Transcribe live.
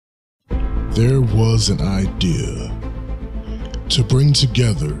There was an idea to bring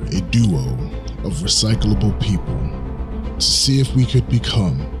together a duo of recyclable people to see if we could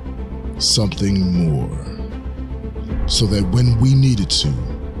become something more, so that when we needed to,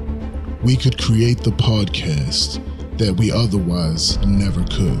 we could create the podcast that we otherwise never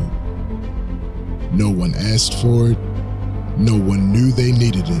could. No one asked for it, no one knew they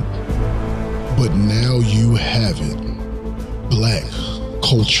needed it, but now you have it. Black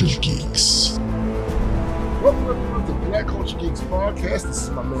Culture Geeks. Welcome everyone to Black Culture Geeks podcast. This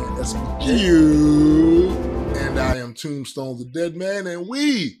is my man SBJ. And I am Tombstone the Dead Man, and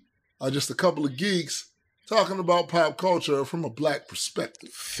we are just a couple of geeks talking about pop culture from a black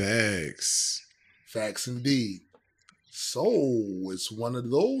perspective. Facts. Facts indeed. So it's one of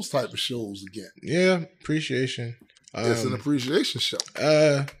those type of shows again. Yeah, appreciation. It's an appreciation show.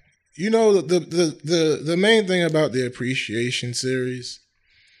 You know, the main thing about the appreciation series,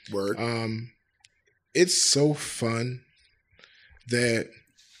 Word. it's so fun that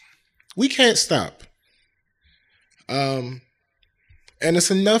we can't stop. And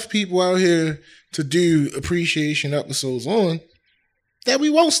it's enough people out here to do appreciation episodes on that we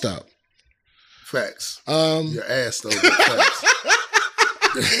won't stop. Facts. Your ass though. Facts.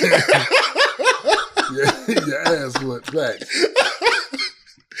 your ass went facts.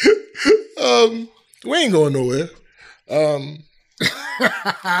 We ain't going nowhere.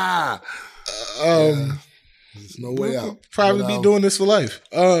 There's no way out. Probably be doing this for life.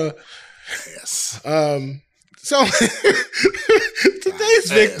 Yes. So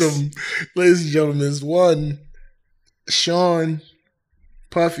today's victim, ladies and gentlemen, is one Sean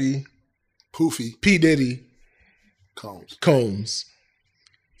Puffy Poofy P. Diddy Combs.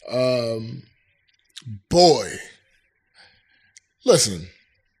 Boy, listen.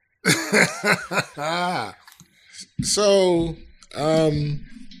 So,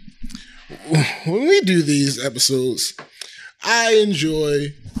 when we do these episodes, I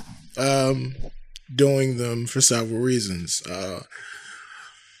enjoy doing them for several reasons.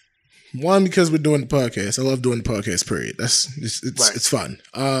 One, because we're doing the podcast. I love doing the podcast, period. It's fun.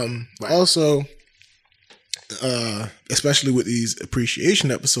 Right. Also, especially with these appreciation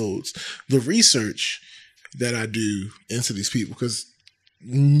episodes, the research that I do into these people, because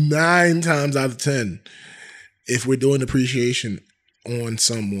 9 times out of 10, if we're doing appreciation on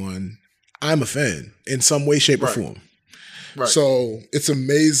someone, I'm a fan in some way, shape, or form. Right. So it's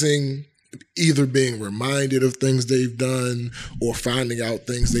amazing either being reminded of things they've done or finding out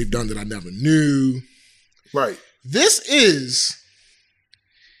things they've done that I never knew. Right. This is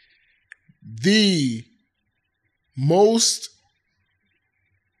the most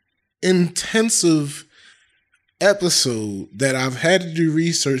intensive episode that I've had to do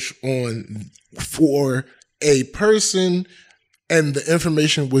research on for a person, and the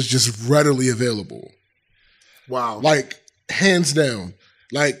information was just readily available. Wow. Like, hands down.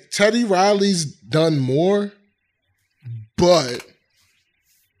 Like, Teddy Riley's done more, but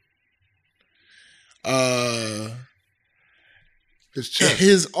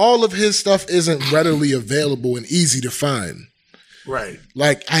all of his stuff isn't readily available and easy to find. Right.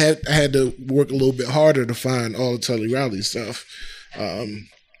 Like, I had to work a little bit harder to find all of Teddy Riley's stuff.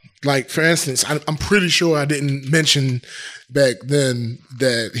 Like, for instance, I'm pretty sure I didn't mention back then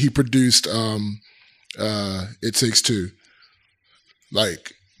that he produced It Takes Two.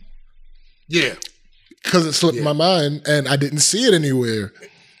 Like, yeah, because it slipped my mind and I didn't see it anywhere.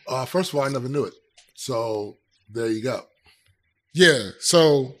 First of all, I never knew it. So there you go. Yeah.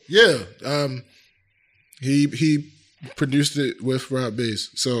 So yeah, he produced it with Rob Bass.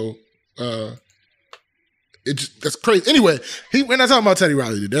 So that's crazy. Anyway, we're not talking about Teddy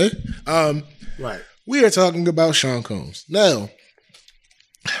Riley today. Right. We are talking about Sean Combs. Now,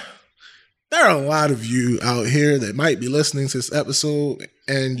 there are a lot of you out here that might be listening to this episode,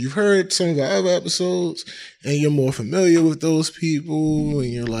 and you've heard some of our other episodes, and you're more familiar with those people,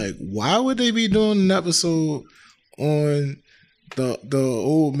 and you're like, why would they be doing an episode on the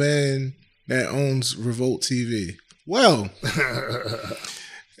old man that owns Revolt TV? Well,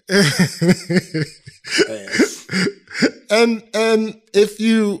 and if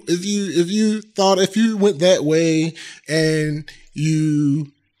you went that way and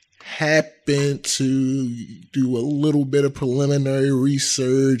you happen to do a little bit of preliminary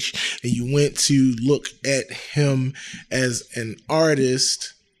research and you went to look at him as an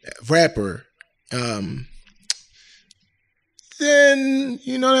artist, rapper, then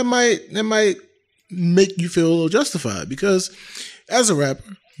you know that might make you feel a little justified, because as a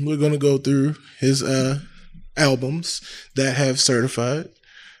rapper, we're going to go through his albums that have certified.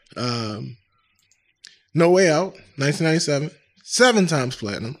 No Way Out, 1997, 7 times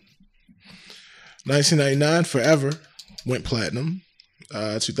platinum. 1999, Forever went platinum.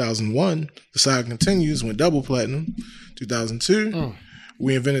 2001, The Saga Continues went double platinum. 2002,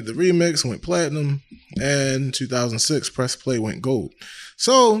 We Invented the Remix went platinum. And 2006, Press Play went gold.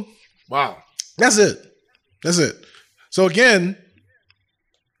 So, wow. That's it. So again,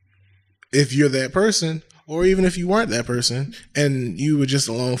 if you're that person, or even if you weren't that person, and you were just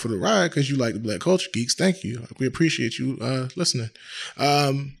along for the ride because you like the Black Culture Geeks, thank you. We appreciate you listening.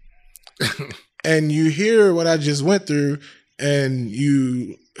 And you hear what I just went through, and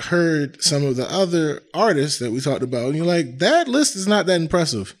you heard some of the other artists that we talked about, and you're like, that list is not that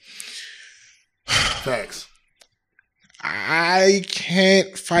impressive. Facts. I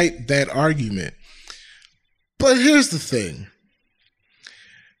can't fight that argument. But here's the thing.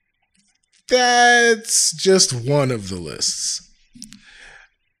 That's just one of the lists.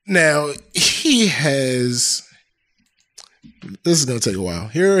 Now, he has... This is going to take a while.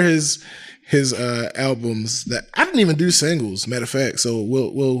 Here are his albums that... I didn't even do singles, matter of fact, so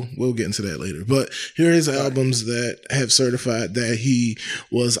we'll get into that later. But here are his albums that have certified that he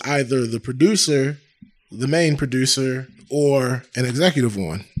was either the producer, the main producer, or an executive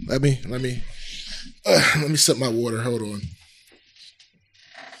on. Let me sip my water. Hold on.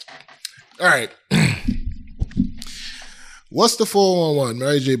 All right. What's the 411?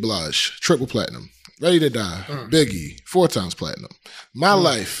 Mary J. Blige, triple platinum. Ready to Die, Biggie, 4 times platinum. My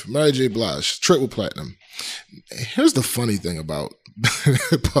Life, Mary J. Blige, triple platinum. Here's the funny thing about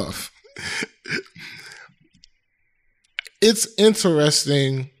Puff. It's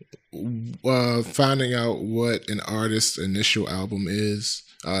interesting finding out what an artist's initial album is,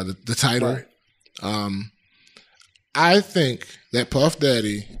 the title. Right. I think that Puff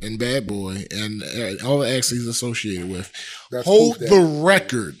Daddy and Bad Boy and all the acts he's associated with hold the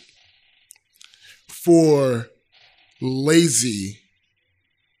record for lazy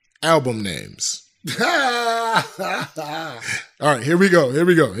album names. All right, here we go.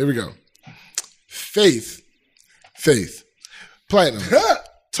 Faith, platinum.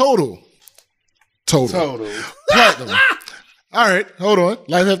 Total. Platinum. All right, hold on.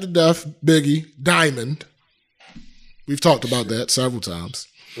 Life After Death, Biggie, Diamond. We've talked about that several times.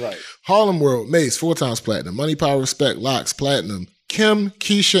 Right. Harlem World, Mace, 4 times platinum. Money, Power, Respect, Lox, platinum. Kim,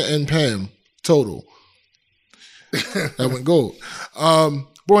 Keisha, and Pam, total. That went gold.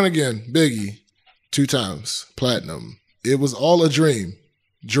 Born Again, Biggie, 2 times platinum. It Was All a Dream,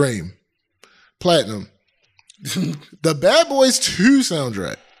 platinum. The Bad Boys 2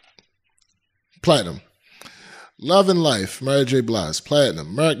 soundtrack, platinum. Love and Life, Mary J. Blige, platinum.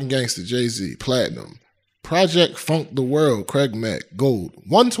 American Gangster, Jay-Z, platinum. Project Funk the World, Craig Mack, gold.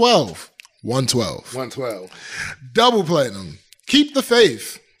 112. Double platinum. Keep the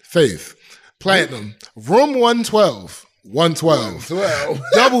Faith, platinum. Room 112.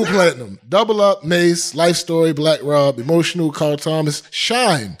 Double platinum. Double Up, Mace, Life Story, Black Rob, Emotional, Carl Thomas,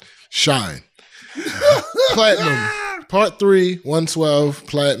 Shine. Platinum. Part 3, 112,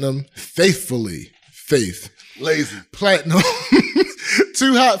 platinum. Faithfully, lazy, platinum.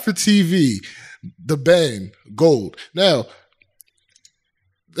 Too Hot for TV, The Bang, gold. Now,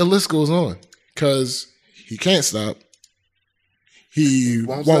 the list goes on because he can't stop. He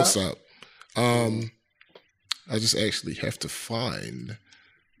won't stop. I just actually have to find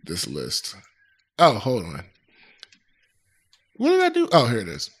this list. Oh, hold on. What did I do? Oh, here it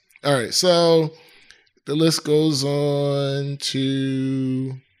is. All right, so the list goes on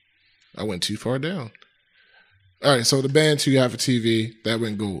to... I went too far down. All right, so the band Too Hot for TV, that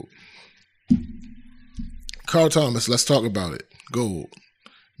went gold. Carl Thomas, Let's Talk About It, gold.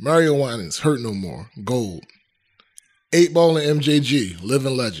 Mario Winans, Hurt No More, gold. 8 Ball and MJG,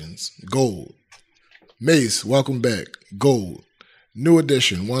 Living Legends, gold. Mace, Welcome Back, gold. New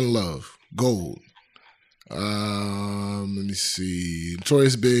Edition, One Love, gold. Let me see.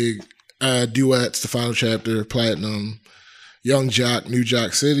 Notorious Big, Duets, The Final Chapter, platinum. Young Jock, New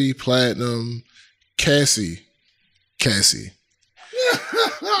Jock City, platinum. Cassie,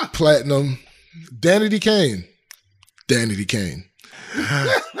 platinum. Danny D. Kane,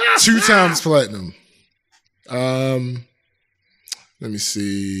 2 times platinum. Let me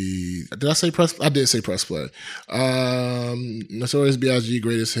see. Did I say press? I did say press play. Notorious B.I.G.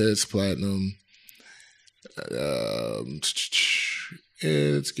 Greatest Hits, platinum.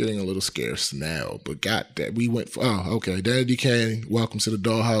 It's getting a little scarce now, but got that. We went for, oh, okay. Danny D. Kane, Welcome to the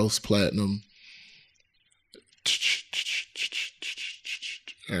Dollhouse, platinum.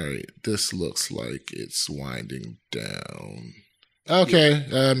 All right, this looks like it's winding down. Okay,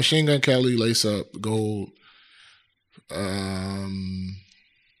 Machine Gun Kelly, Lace Up, gold.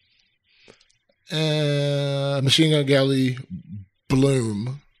 Machine Gun Kelly,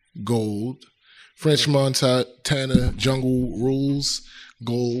 Bloom, gold. French Montana, Jungle Rules,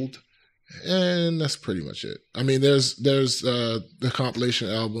 Gold. And that's pretty much it. I mean, there's the compilation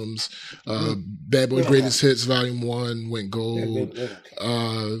albums. Bad Boy Greatest Hits Volume 1 went gold.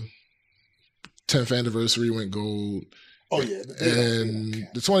 10th Anniversary went gold. Oh, yeah. And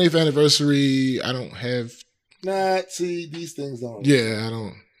the 20th Anniversary, I don't have. Nah, see, these things don't. Yeah, I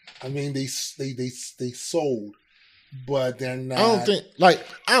don't. I mean, they sold, but they're not. I don't think, I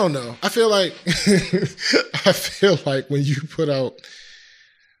don't know. I feel like when you put out,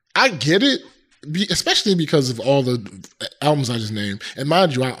 I get it, especially because of all the albums I just named. And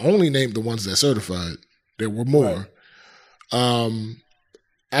mind you, I only named the ones that certified. There were more. Right.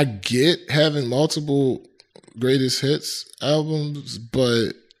 I get having multiple greatest hits albums,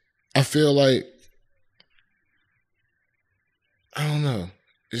 but I feel like, I don't know.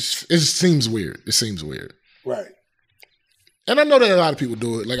 It seems weird. It seems weird. Right. And I know that a lot of people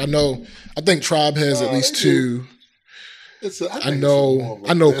do it. I think Tribe has at least 2. I know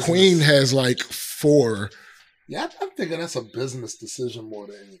Queen has 4. Yeah, I'm thinking that's a business decision more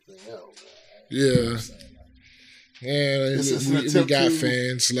than anything else. Yeah. Yeah, we got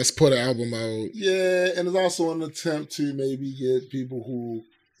fans. Let's put an album out. Yeah, and it's also an attempt to maybe get people who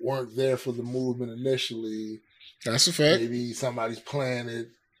weren't there for the movement initially. That's a fact. Maybe somebody's playing it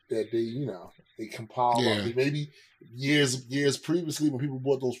that they compile up. Maybe years previously when people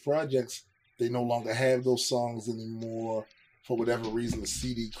bought those projects, they no longer have those songs anymore for whatever reason. The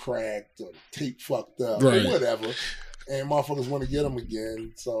CD cracked or tape fucked up or whatever. And motherfuckers want to get them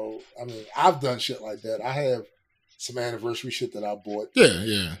again. So, I mean, I've done shit like that. I have some anniversary shit that I bought.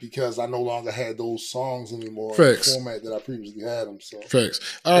 Yeah. Because I no longer had those songs anymore in the format that I previously had them. So. Facts.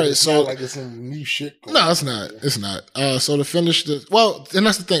 All right, it's not like it's some new shit going on. No, it's not. It's not. So to finish and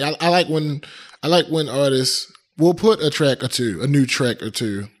that's the thing. I like when artists will put a new track or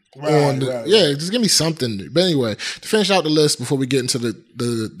two. Right. Just give me something new. But anyway, to finish out the list before we get into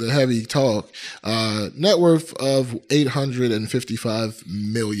the heavy talk, net worth of $855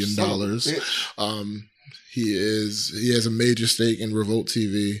 million. He has a major stake in Revolt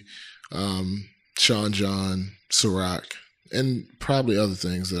TV, Sean John, Ciroc, and probably other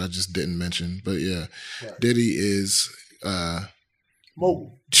things that I just didn't mention. But yeah, right. Diddy is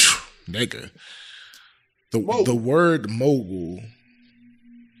mogul. Nigga. The word mogul.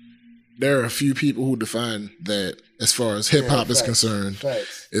 There are a few people who define that as far as hip hop is concerned.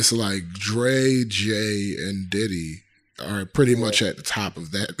 Facts. It's like Dre, Jay, and Diddy are pretty much at the top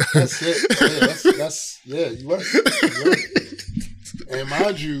of that. That's it. You're right. And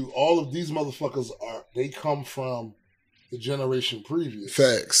mind you, all of these motherfuckers they come from the generation previous.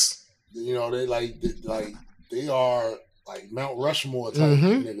 Facts. They are like Mount Rushmore type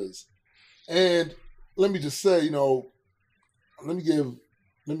niggas. And let me just say, let me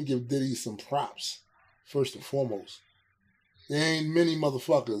give Diddy some props, first and foremost. There ain't many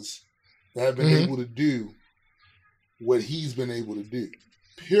motherfuckers that have been able to do what he's been able to do.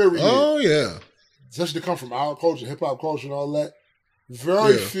 Period. Oh, yeah. Especially to come from our culture, hip-hop culture and all that.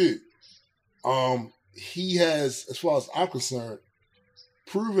 Very few. He has, as far as I'm concerned,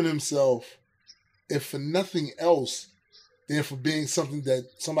 proven himself, if for nothing else, then for being somebody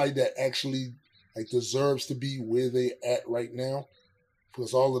that actually deserves to be where they at right now.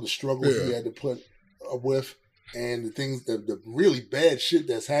 Because all of the struggles he had to put up with and the things, the really bad shit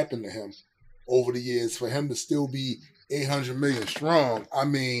that's happened to him over the years, for him to still be 800 million strong, I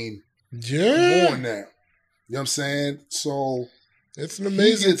mean, come on now. You know what I'm saying? So it's an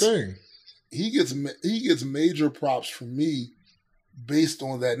amazing thing. He gets major props from me based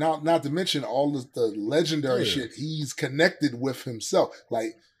on that. Not to mention all of the legendary shit he's connected with himself.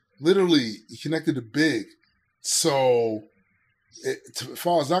 Like literally, he connected to Big. So as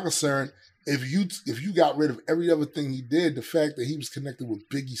far as I'm concerned, if you got rid of every other thing he did, the fact that he was connected with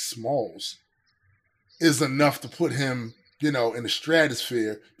Biggie Smalls is enough to put him, in the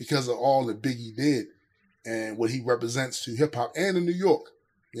stratosphere because of all that Biggie did and what he represents to hip hop and in New York,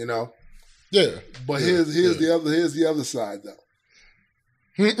 Yeah. But here's the other side though.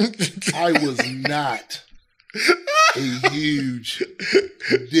 I was not a huge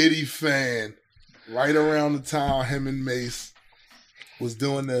Diddy fan right around the time him and Mace was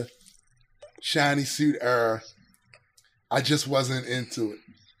doing the shiny suit era. I just wasn't into it.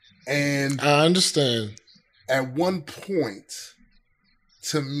 And I understand. At one point,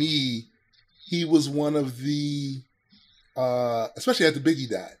 to me, he was one of the, especially after Biggie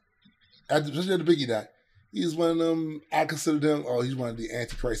died. He's one of them, I considered him, he's one of the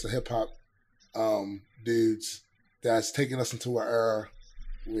Antichrist of hip hop dudes that's taking us into an era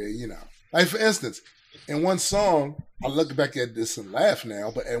where, like for instance, in one song, I look back at this and laugh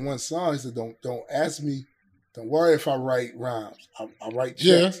now, but in one song, he said, don't ask me, don't worry if I write rhymes. I write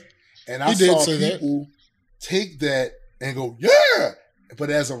checks. Yeah, and I saw people take that and go, yeah. But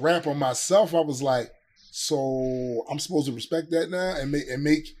as a rapper myself, I was like, so I'm supposed to respect that now and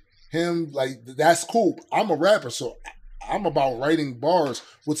make him like, that's cool. I'm a rapper, so I'm about writing bars,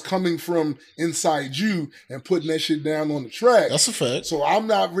 what's coming from inside you and putting that shit down on the track. That's a fact. So I'm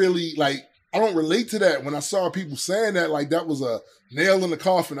not really like, I don't relate to that. When I saw people saying that, like that was a nail in the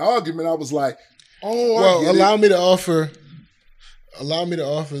coffin argument, I was like, oh, well, allow me to offer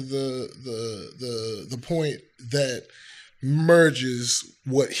the point that merges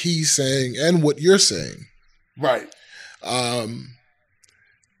what he's saying and what you're saying. Right.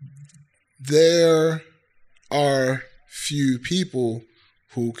 There are few people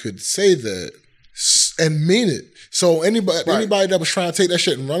who could say that and mean it. So anybody that was trying to take that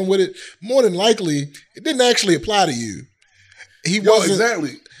shit and run with it, more than likely, it didn't actually apply to you.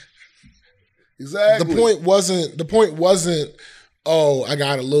 Exactly. The point wasn't, oh, I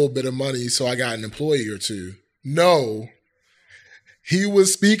got a little bit of money, so I got an employee or two. No. He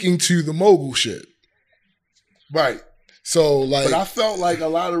was speaking to the mogul shit. Right. So like, but I felt like a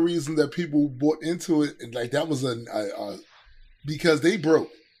lot of reasons that people bought into it, and like that was because they broke.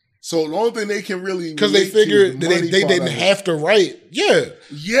 So the only thing they can really, because they figured they didn't have to write. Yeah.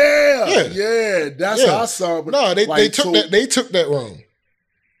 That's how I saw it. But no, they took that wrong.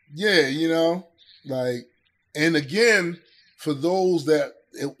 Yeah, you know, like, and again, for those that,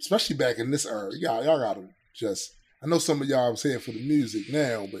 especially back in this era, y'all gotta just. I know some of y'all was here for the music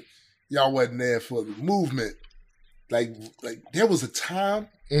now, but y'all wasn't there for the movement. Like there was a time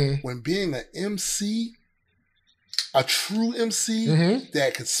when being an MC, a true MC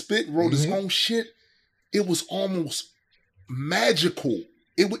that could spit, wrote his own shit, it was almost magical.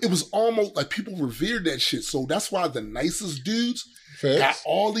 It was almost like people revered that shit. So that's why the nicest dudes got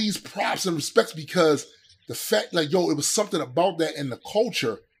all these props and respects, because the fact, like, yo, it was something about that in the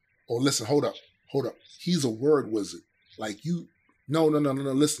culture. Oh, listen, hold up. He's a word wizard. Like no.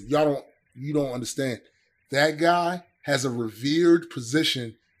 Listen, you don't understand. That guy has a revered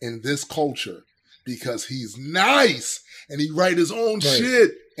position in this culture because he's nice and he write his own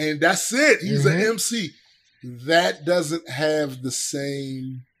shit, and that's it. He's an MC. That doesn't have the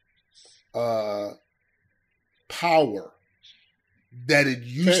same power that it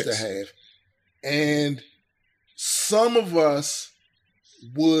used to have, and some of us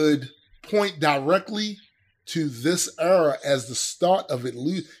would point directly to this era as the start of it,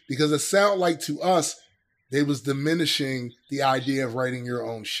 because it sounded like to us they was diminishing the idea of writing your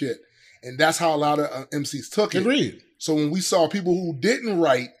own shit, and that's how a lot of MCs took it. Agreed. So when we saw people who didn't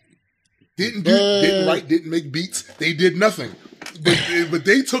write, didn't make beats, they did nothing, but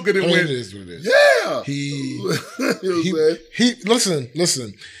they took it and went, it is what it is. Yeah. He listen.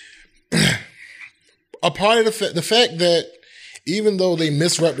 A part of the fact that even though they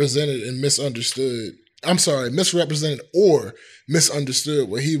misrepresented or misunderstood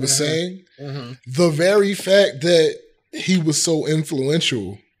what he was saying, the very fact that he was so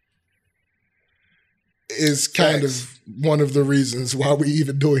influential is kind of one of the reasons why we're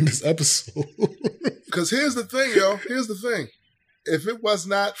even doing this episode. Because here's the thing, yo. Here's the thing. If it was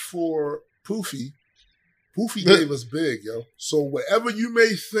not for Poofy gave us big, yo. So whatever you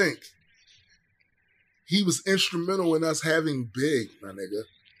may think, he was instrumental in us having big, my nigga.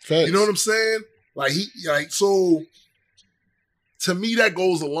 Facts. You know what I'm saying? So to me, that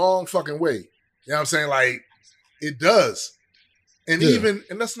goes a long fucking way. You know what I'm saying? Like, it does. And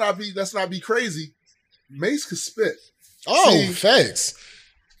and let's not be crazy. Mace could spit. Oh, facts.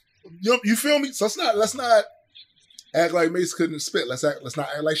 You feel me? So let's not act like Mace couldn't spit. Let's not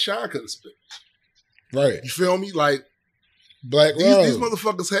act like Sean couldn't spit. Right. You feel me? Like, Black Rob. These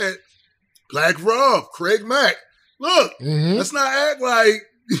motherfuckers had Black Rob, Craig Mack. Look, let's not act like,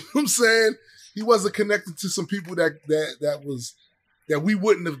 you know what I'm saying, he wasn't connected to some people that we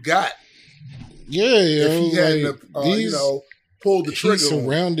wouldn't have got. Yeah, if he hadn't pulled the trigger.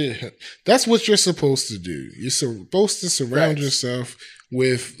 Surrounded. That's what you're supposed to do. You're supposed to surround yourself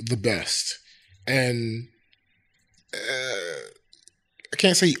with the best. And I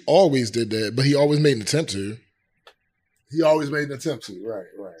can't say he always did that, but he always made an attempt to. Right.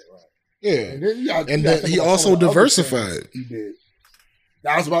 Yeah. And then he also diversified. He did.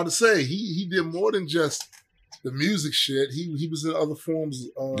 I was about to say, he did more than just the music shit. He was in other forms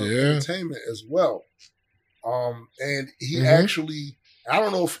of entertainment as well. And he actually, I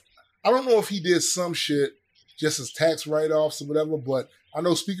don't know if he did some shit just as tax write-offs or whatever, but I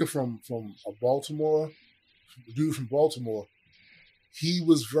know, speaking from a dude from Baltimore, he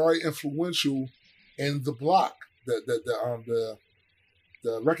was very influential and The Block, the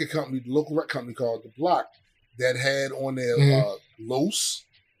record company, the local record company called The Block, that had on their Los.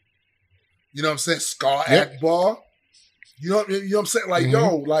 You know what I'm saying? Scar Akbar. You know what I'm saying? Like,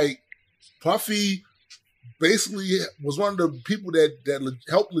 yo, like Puffy basically was one of the people that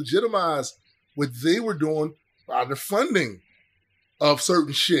helped legitimize what they were doing by the funding of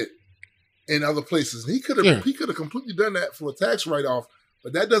certain shit in other places. And he could have completely done that for a tax write-off,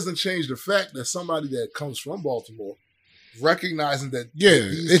 but that doesn't change the fact that somebody that comes from Baltimore, recognizing that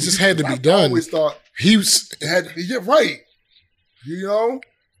it just had to be done. I always thought it had to be right. You know?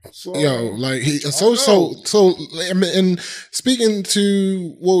 So, like I mean, and speaking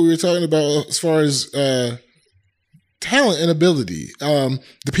to what we were talking about as far as talent and ability, the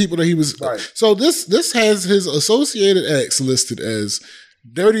people that he was so this has his associated acts listed as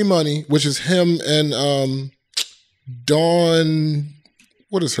Dirty Money, which is him and Dawn,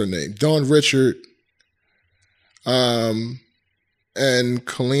 what is her name? Dawn Richard, and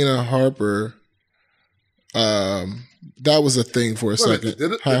Kalina Harper. That was a thing for a second.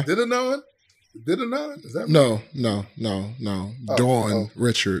 Did it none? Is that No. Dawn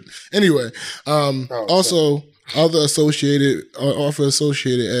Richard. Anyway, also other associated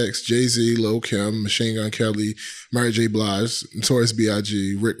acts: Jay-Z, Lil' Kim, Machine Gun Kelly, Mary J. Blige, Notorious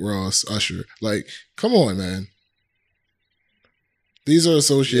B.I.G., Rick Ross, Usher. Like, come on, man. These are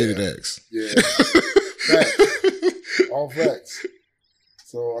associated acts. Yeah. Facts. All facts.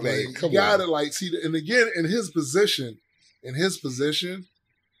 So I mean, you gotta like see, and again, in his position,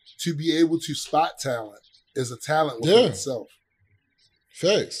 to be able to spot talent is a talent within itself.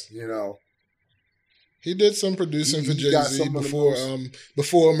 Facts. You know, he did some producing for Jay-Z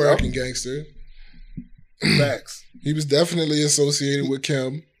before American Gangster. Facts. He was definitely associated with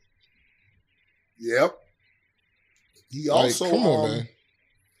Kim. Yep. He also, come on, man.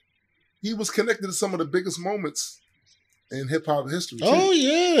 He was connected to some of the biggest moments in hip hop history. Too. Oh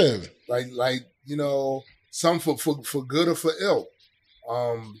yeah, like you know, some for good or for ill.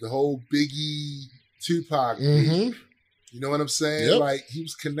 The whole Biggie, Tupac, you know what I'm saying? Yep. Like he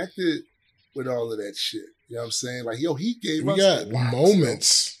was connected with all of that shit. You know what I'm saying? Like he gave us. We got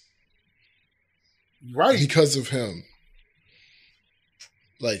moments, right? Because of him,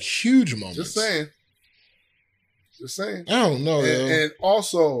 like huge moments. Just saying. I don't know, and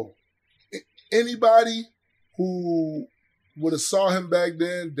also anybody who would have saw him back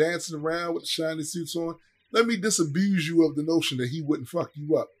then dancing around with the shiny suits on, let me disabuse you of the notion that he wouldn't fuck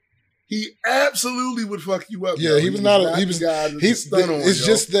you up. He absolutely would fuck you up. Yeah, he was not. He was. It's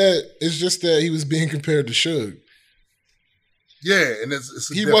just that he was being compared to Suge. Yeah, and it's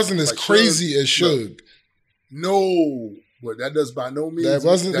he wasn't as crazy as Suge. No, but that does by no means. That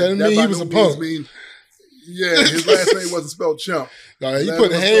wasn't. That mean he was a punk. Yeah, his last name wasn't spelled Chump. He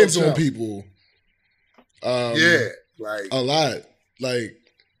put hands on people. Yeah, like a lot. Like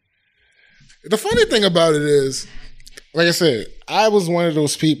the funny thing about it is, like I said, I was one of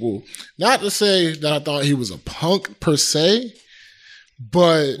those people. Not to say that I thought he was a punk per se,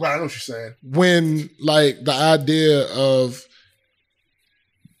 but right, I know what you're saying. When like the idea of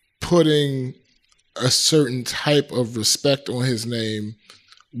putting a certain type of respect on his name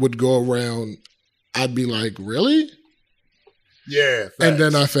would go around, I'd be like, really? Yeah. Facts. And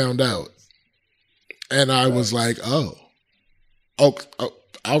then I found out. And I was like, all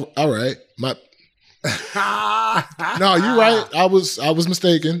right. No, you're right. I was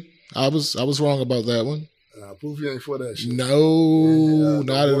mistaken. I was wrong about that one. Proof you ain't for that shit. No,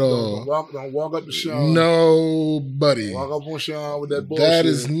 not at all. Don't walk up to Sean. No, buddy. Walk up on Sean with that bullshit. That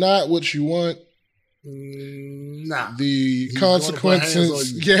is not what you want. Nah. The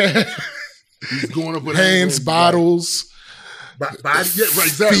consequences. Yeah. He's going up with hands, bottles,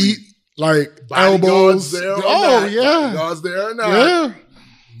 exactly. Feet, like elbows. There yeah. Bodyguards there or not. Yeah.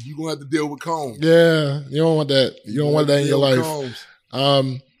 You're going to have to deal with Combs. Yeah. You don't want that. You don't want that in your life.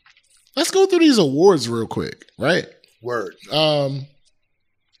 Let's go through these awards real quick, right? Word.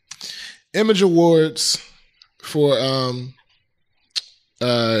 Image Awards for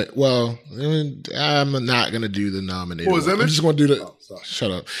well, I'm not gonna do the nominated. What was Image? I'm just gonna do the.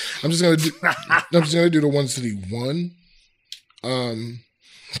 Shut up. I'm just gonna do the ones that he won.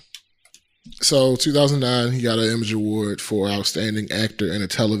 So 2009, he got an Image Award for Outstanding Actor in a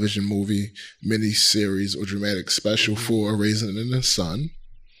Television Movie, Miniseries, or Dramatic Special for A Raisin in the Sun.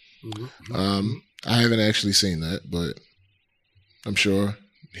 I haven't actually seen that, but I'm sure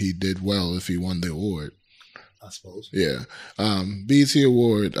he did well if he won the award. I suppose. Yeah. BET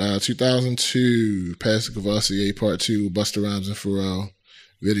Award, 2002, Patrick Cavassier Part 2, Busta Rhymes and Pharrell,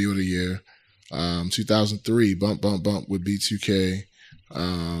 Video of the Year. 2003, Bump Bump Bump with B2K.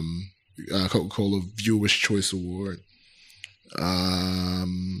 Coca-Cola Viewers Choice Award.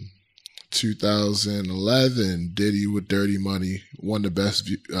 2011, Diddy with Dirty Money won the best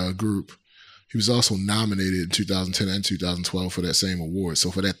group. He was also nominated in 2010 and 2012 for that same award.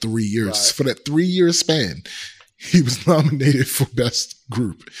 So for that 3 years, for that 3 year span, he was nominated for best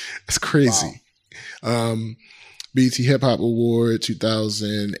group. That's crazy. Wow. BET Hip Hop Award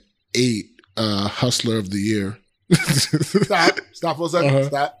 2008, Hustler of the Year. Stop for a second.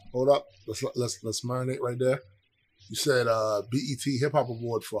 Stop. Hold up. Let's marinate right there. You said BET Hip Hop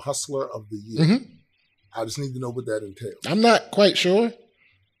Award for Hustler of the Year. Mm-hmm. I just need to know what that entails. I'm not quite sure.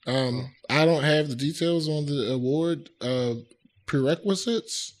 I don't have the details on the award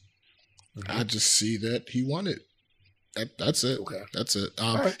prerequisites. Mm-hmm. I just see that he won it. That's it. Okay. That's it.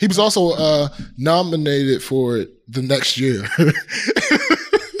 Right. He was also nominated for it the next year.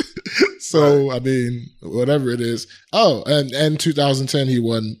 So, right. I mean, whatever it is. Oh, and 2010 he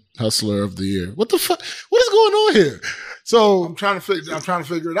won Hustler of the Year. What the fuck? What is going on here? So I'm trying to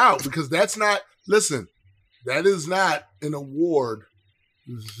figure it out because that's not. Listen, that is not an award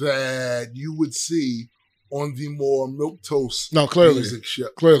that you would see on the more milquetoast music show.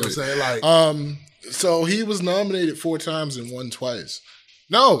 Clearly. You know what I'm saying? Like, so he was nominated 4 times and won twice.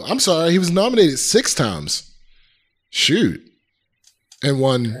 No, I'm sorry. He was nominated 6 times. Shoot. And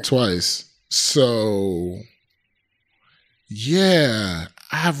won twice. So, yeah,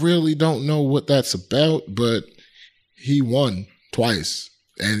 I really don't know what that's about, but he won twice.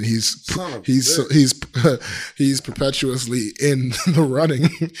 And he's perpetuously in the running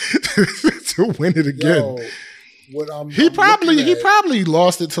to win it again. Yo, he probably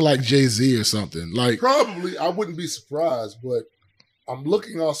lost it to like Jay-Z or something. Like probably, I wouldn't be surprised, but I'm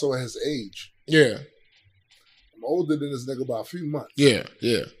looking also at his age. Yeah. I'm older than this nigga by a few months. Yeah,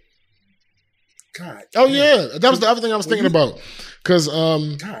 yeah. God. Oh yeah, that was the other thing I was thinking about. Because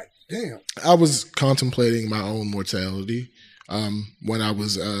God damn, I was contemplating my own mortality. When I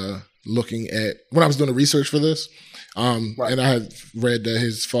was when I was doing the research for this, right. And I had read that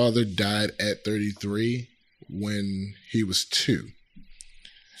his father died at 33 when he was 2.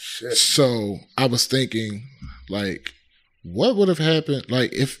 Shit. So I was thinking, like, what would have happened,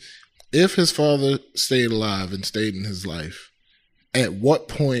 like, if his father stayed alive and stayed in his life? At what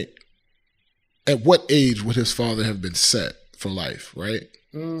age would his father have been set for life? Right?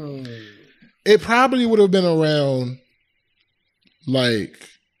 It probably would have been around. Like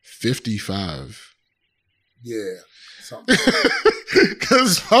 55. Yeah. Something.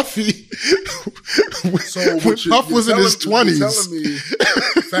 Because Puffy, when Puff was in his 20s. You're telling me,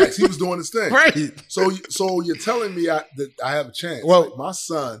 facts, he was doing his thing. Right. So you're telling me that I have a chance. Well, like my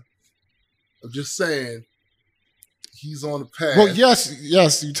son, I'm just saying, he's on the path. Well,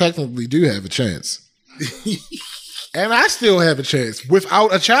 yes, you technically do have a chance. And I still have a chance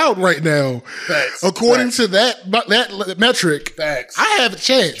without a child right now. Facts. According to that metric, facts. I have a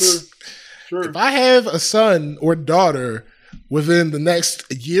chance. True. If I have a son or daughter within the next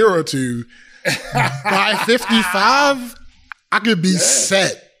year or two, by 55, I could be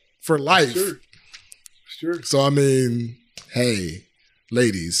set for life. Sure. So, I mean, hey,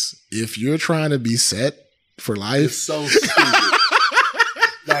 ladies, if you're trying to be set for life. It's so stupid.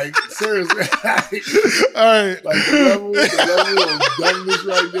 Like, seriously. All right. Like, the level of dumbness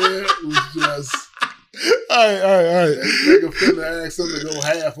right there was just. All right. Nigga finna ask something to go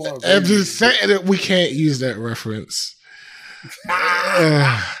half on. I'm just saying that we can't use that reference.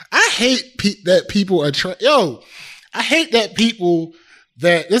 I hate that people are trying. I hate that people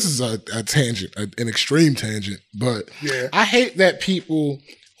that. This is a tangent, an extreme tangent, but yeah. I hate that people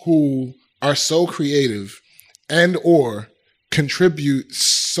who are so creative and or contribute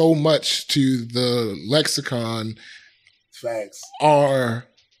so much to the lexicon. Facts. Are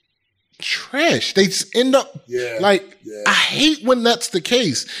trash. They just end up I hate when that's the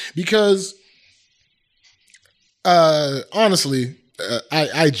case because honestly,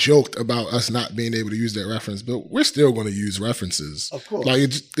 I joked about us not being able to use that reference, but we're still going to use references. Of course. Like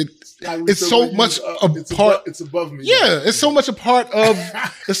it's so much a part. It's above me. Yeah, it's so much a part of.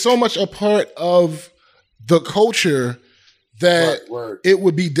 It's so much a part of the culture that it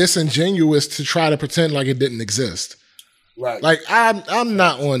would be disingenuous to try to pretend like it didn't exist. Right. Like I'm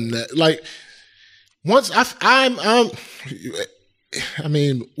not on that. Like once I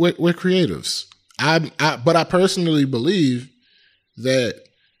mean we're creatives. But I personally believe that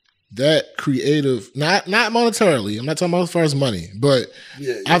creative, not monetarily. I'm not talking about as far as money, but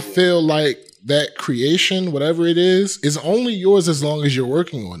I feel like that creation, whatever it is only yours as long as you're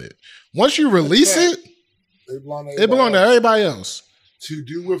working on it. Once you release it, they belong to everybody else. To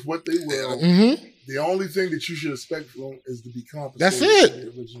do with what they will. Mm-hmm. The only thing that you should expect from is to be compensated. That's it. For the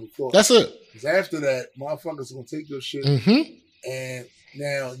original thought. That's it. Because after that, motherfuckers are gonna take your shit, and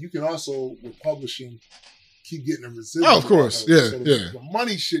now you can also with publishing keep getting a residual. Oh, of course, yeah. The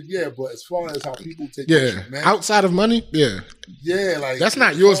money shit, yeah. But as far as how people take your shit, man, outside of money, yeah, like that's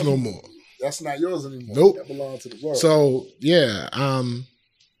not yours no more. That's not yours anymore. Nope. That belongs to the world. So yeah, I'm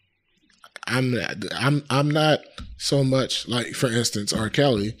not so much like, for instance, R.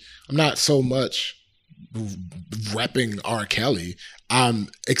 Kelly. I'm not so much rapping R. Kelly. I'm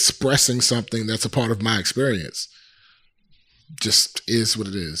expressing something that's a part of my experience. Just is what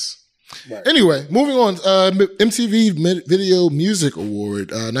it is. Right. Anyway, moving on. MTV Video Music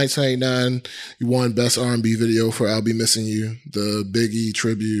Award, 1999. You won Best R&B Video for "I'll Be Missing You," the Biggie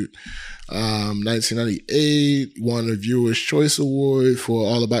tribute. 1998, won a Viewer's Choice Award for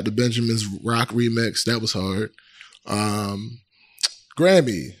 "All About the Benjamins" rock remix. That was hard.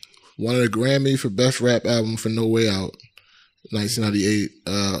 Grammy, won a Grammy for Best Rap Album for "No Way Out," 1998.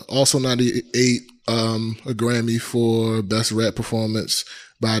 Also 98, a Grammy for Best Rap Performance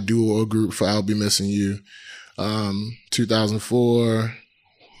by a duo or group for "I'll Be Missing You." 2004,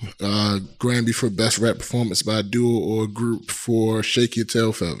 Grammy for Best Rap Performance by a duo or group for "Shake Your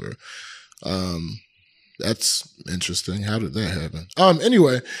Tail Feather." That's interesting. How did that happen?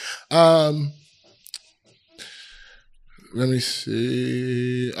 Anyway, let me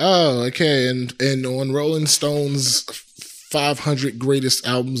see. Oh, okay. And on Rolling Stone's 500 Greatest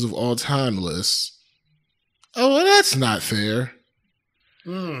Albums of All Time list. Oh, well, that's not fair.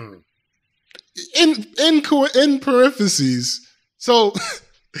 In parentheses. So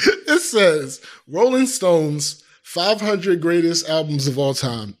it says Rolling Stone's 500 Greatest Albums of All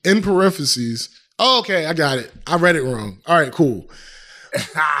Time. In parentheses. Oh, okay, I got it. I read it wrong. All right, cool.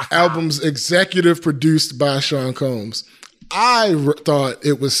 Albums executive produced by Sean Combs. I thought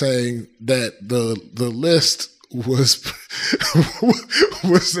it was saying that the list was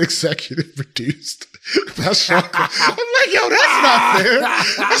executive produced by Sean Combs. I'm like, yo, that's not fair.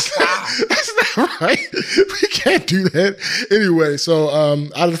 That's not right. We can't do that. Anyway, so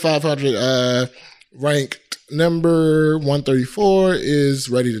out of the 500, ranked number 134 is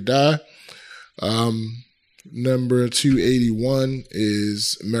 "Ready to Die." Number 281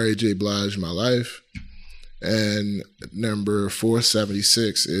 is Mary J. Blige, "My Life." And number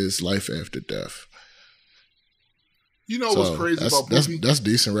 476 is "Life After Death." You know what's crazy about Boogie? That's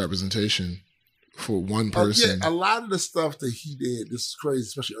decent representation for one person. Yeah, a lot of the stuff that he did, this is crazy,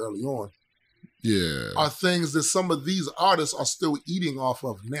 especially early on. Yeah. Are things that some of these artists are still eating off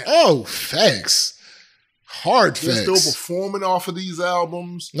of now. Oh, facts. Hard facts. They're still performing off of these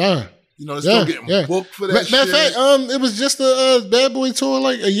albums. Nah. You know, they're still getting booked for that shit. Matter of fact, it was just a Bad Boy tour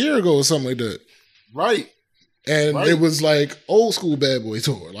like a year ago or something like that. Right. And it was like old school Bad Boy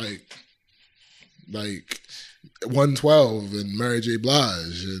tour, like 112 and Mary J.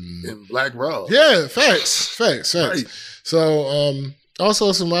 Blige and Black Rose. Yeah, facts. Right. So,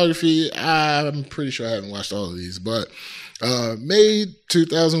 also filmography, I'm pretty sure I haven't watched all of these, but Made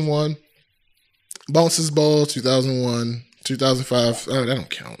 2001, Bounces Ball 2001, 2005. Oh, that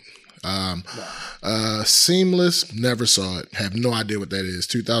don't count. Seamless, never saw it. Have no idea what that is.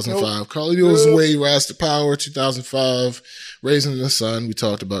 2005. Nope. Carlito's Way, Rise to Power, 2005. Raising the Sun, we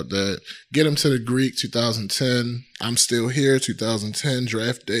talked about that. Get Him to the Greek, 2010. I'm Still Here, 2010.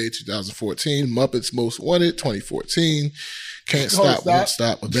 Draft Day, 2014. Muppets Most Wanted, 2014. Can't Stop, Won't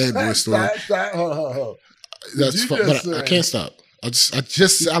Stop, a Bad Boy story. That's fun, but I can't stop. I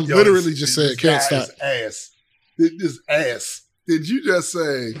literally just said can't stop. Ass. This ass. Did you just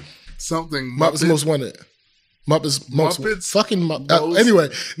say something? Muppets Most Wanted. Muppets fucking Muppets. Anyway,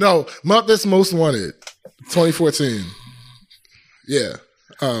 no, Muppets Most Wanted, 2014. Yeah.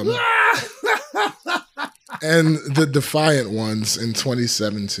 And the Defiant Ones in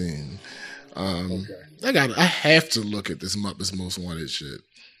 2017. I have to look at this Muppets Most Wanted shit.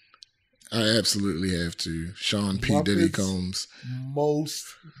 I absolutely have to. Sean P. Muppets Diddy Combs. Most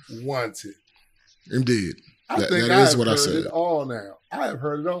Wanted. Indeed. I think that is what I said. I have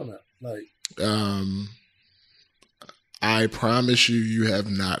heard it all now. Like, I promise you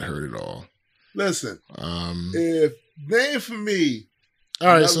have not heard it all. Listen, if Name for Me. All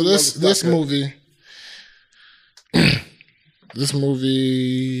right, so this movie, this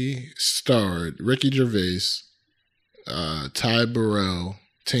movie starred Ricky Gervais, Ty Burrell,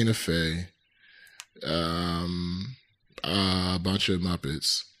 Tina Fey, a bunch of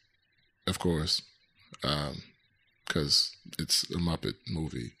Muppets, of course, because it's a Muppet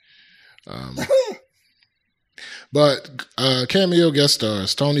movie. But cameo guest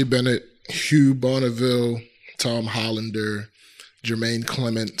stars: Tony Bennett, Hugh Bonneville, Tom Hollander, Jermaine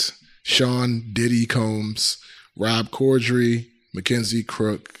Clement, Sean Diddy Combs, Rob Corddry, Mackenzie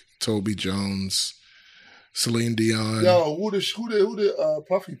Crook, Toby Jones, Celine Dion. Yo, who did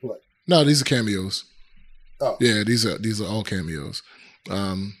Puffy play? No, these are cameos. Oh. Yeah, these are all cameos.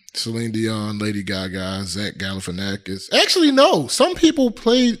 Celine Dion, Lady Gaga, Zach Galifianakis. Actually, no. Some people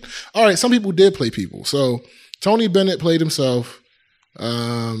did play people. So Tony Bennett played himself.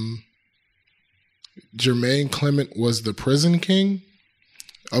 Jermaine Clement was the prison king.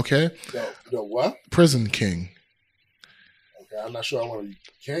 Okay. The what? Prison king. Okay, I'm not sure I want to be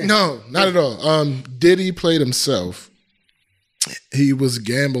king. No, not at all. Diddy played himself. He was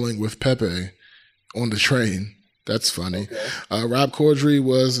gambling with Pepe on the train. That's funny. Okay. Rob Corddry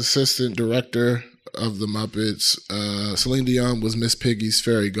was assistant director of the Muppets. Celine Dion was Miss Piggy's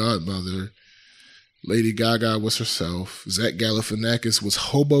fairy godmother. Lady Gaga was herself. Zach Galifianakis was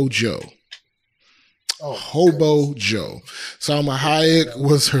Hobo Joe. Oh, Hobo Joe. Salma Hayek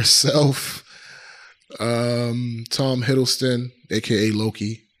was herself. Tom Hiddleston, aka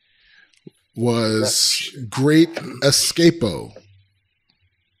Loki, was Great Escapo.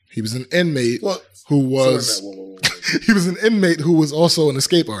 He was an inmate who was he was an inmate who was also an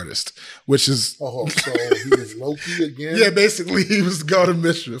escape artist, which is so he was Loki again. Yeah, basically he was God of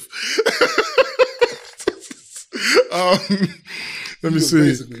Mischief. Let me see.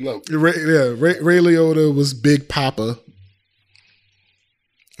 Basically Loki. Ray Liotta was Big Papa.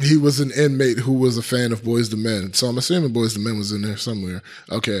 He was an inmate who was a fan of Boyz II Men. So I'm assuming Boyz II Men was in there somewhere.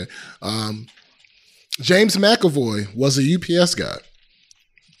 Okay. James McAvoy was a UPS guy.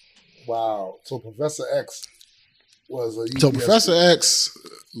 Wow. So Professor X was a UPS So Professor X,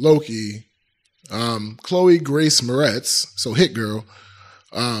 Loki, Chloe Grace Moretz, so Hit Girl,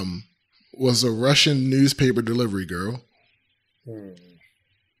 was a Russian newspaper delivery girl.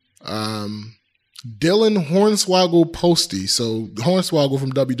 Dylan Hornswoggle Posty, so Hornswoggle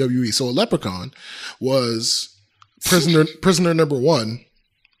from WWE, so a leprechaun, was prisoner number one.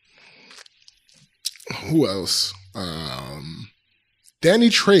 Who else? Danny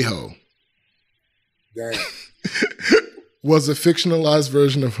Trejo. Damn. Was a fictionalized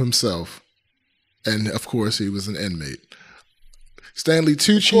version of himself. And of course he was an inmate. Stanley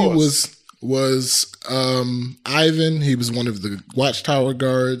Tucci was Ivan. He was one of the Watchtower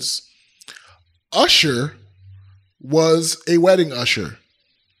guards. Usher was a wedding usher.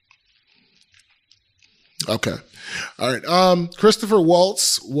 Okay. All right. Christopher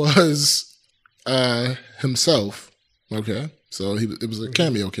Waltz was himself. Okay. So it was a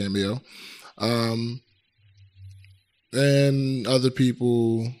cameo. And other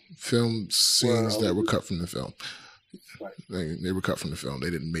people filmed scenes that were cut from the film. Right. They were cut from the film. They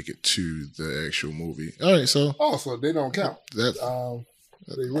didn't make it to the actual movie. All right, so so they don't count. They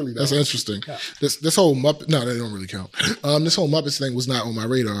really don't. That's interesting. This whole Muppet, no, they don't really count. This whole Muppets thing was not on my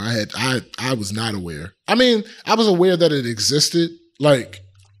radar. I was not aware. I mean, I was aware that it existed. Like,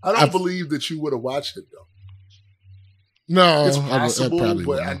 I don't believe that you would have watched it though. No, it's possible, I probably but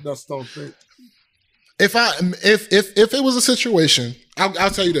wouldn't. I just don't think. If it was a situation, I'll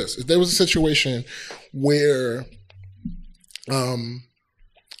tell you this: if there was a situation where,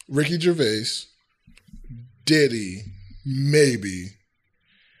 Ricky Gervais, Diddy, maybe,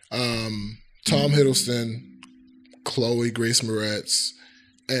 Tom Hiddleston, Chloe Grace Moretz,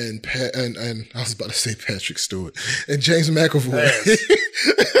 and I was about to say Patrick Stewart and James McAvoy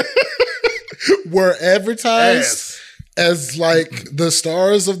were advertised as like the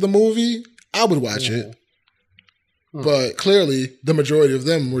stars of the movie, I would watch it. But clearly, the majority of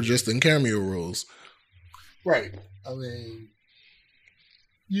them were just in cameo roles. Right. I mean,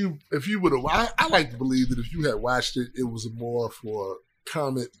 if you would have, I like to believe that if you had watched it, it was more for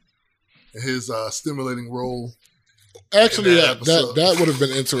Kermit and his stimulating role. Actually, that would have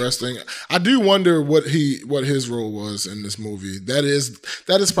been interesting. I do wonder what his role was in this movie. That is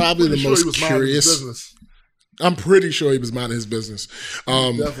probably the most curious. I'm pretty sure he was minding his business.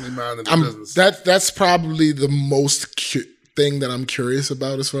 Definitely minding his business. That's probably the most thing that I'm curious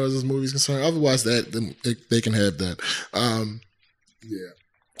about as far as this movie is concerned. Otherwise, they can have that. Yeah.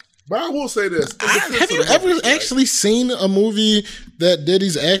 But I will say this. Have you ever actually seen a movie that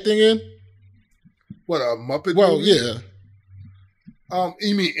Diddy's acting in? What, a Muppet movie? Well, yeah.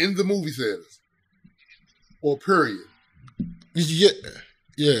 You mean in the movie theaters? Or period?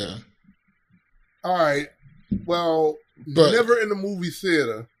 Yeah. All right. Well, never in the movie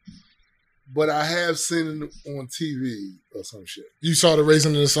theater, but I have seen it on TV or some shit. You saw the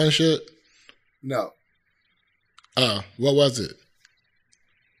Raisin in the Sun shit? No. What was it?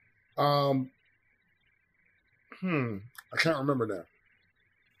 I can't remember now.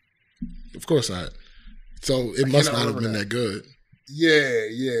 Of course not. So it must not have been that good. Yeah.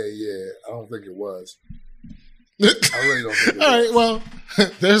 I don't think it was. I really don't think it was. All right, well,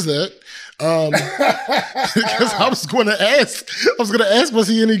 there's that. Because I was going to ask, was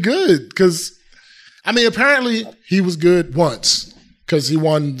he any good? Because, I mean, apparently he was good once because he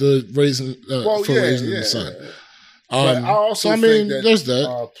won the Raisin Raisin in the Sun. But I also think that, there's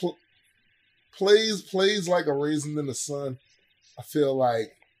that. Plays like a Raisin in the Sun, I feel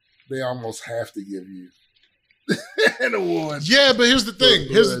like they almost have to give you an award. Yeah, but here's the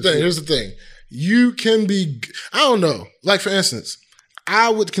thing. You can be, I don't know. Like, for instance, I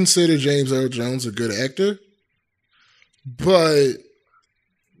would consider James Earl Jones a good actor, but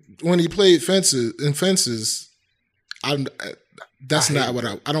when he played Fences, that's not what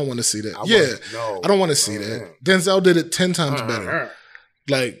I don't want to see that. I don't want to see that. Denzel did it 10 times better.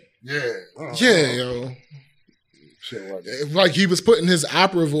 Like, yo. Shit like he was putting his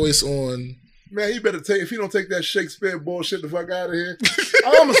opera voice on. Man, he better if he don't take that Shakespeare bullshit the fuck out of here.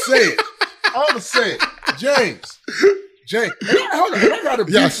 I'm gonna say it. James. Hold on. I got to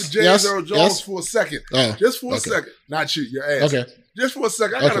beef with James Earl Jones for a second. Just for a second. Not you, your ass. Okay. Just for a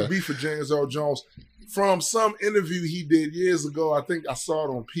second. I got to beef with James Earl Jones from some interview he did years ago. I think I saw it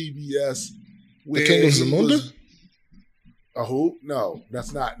on PBS. The King of Zamunda? Who? No,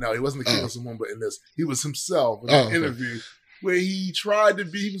 that's not. No, he wasn't the King of Zamunda in this. He was himself in an interview where he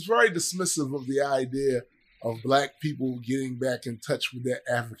was very dismissive of the idea of black people getting back in touch with their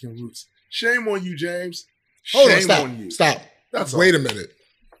African roots. Shame on you, James. Stop. Wait a minute.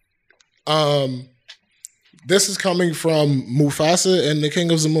 This is coming from Mufasa and the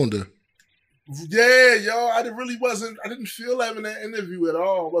King of Zamunda. Yeah, yo, I didn't feel that in that interview at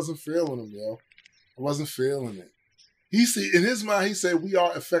all. I wasn't feeling him, yo. I wasn't feeling it. In his mind, he said we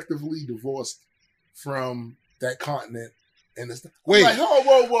are effectively divorced from that continent. And it's wait, like,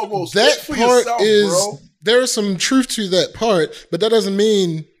 whoa. That part bro. There's some truth to that part, but that doesn't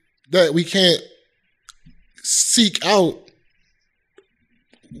mean that we can't seek out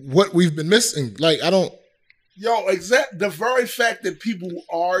what we've been missing. Like, I don't. Yo, the very fact that people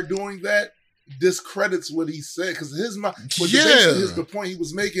are doing that discredits what he said, because the point he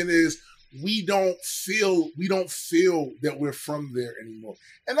was making is we don't feel that we're from there anymore.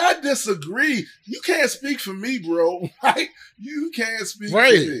 And I disagree. You can't speak for me, bro. Like, you can't speak for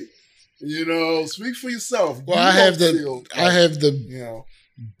me. You know, speak for yourself. Well, I have the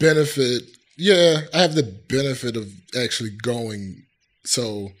benefit. Yeah, I have the benefit of actually going.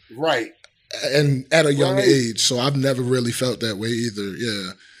 So right, and at a young age, so I've never really felt that way either.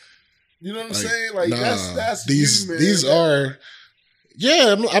 Yeah, you know what I'm saying? Like, that's these are.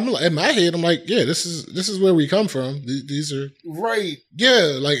 Yeah, I'm in my head. I'm like, yeah, this is where we come from. These are right.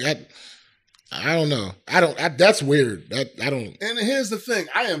 Yeah, like I don't know. That's weird. I don't. And here's the thing: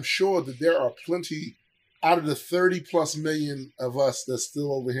 I am sure that there are plenty out of the 30+ million of us that's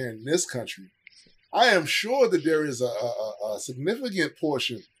still over here in this country. I am sure that there is a significant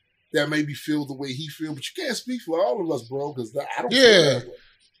portion that maybe feel the way he feels, but you can't speak for all of us, bro. Because I don't. Yeah,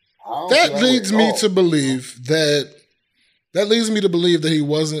 feel that leads me to believe that. That leads me to believe that he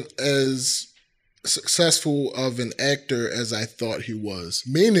wasn't as successful of an actor as I thought he was.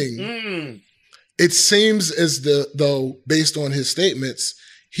 Meaning, it seems as though, based on his statements,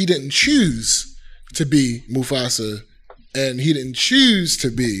 he didn't choose to be Mufasa and he didn't choose to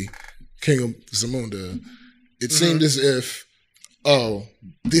be King of Zamunda. It seemed as if,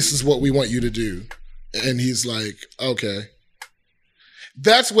 this is what we want you to do. And he's like, okay.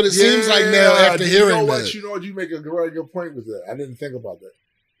 That's what it seems like now after hearing that. You know what? You make a very good point with that. I didn't think about that.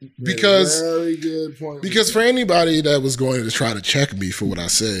 Because very good point. Because for anybody that was going to try to check me for what I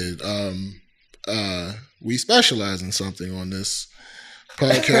said, we specialize in something on this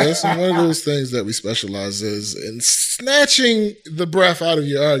podcast. And one of those things that we specialize is in snatching the breath out of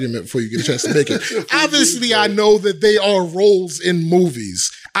your argument before you get a chance to make it. Obviously, I know that they are roles in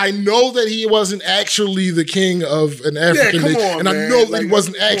movies. I know that he wasn't actually the king of an African nation, and I know that he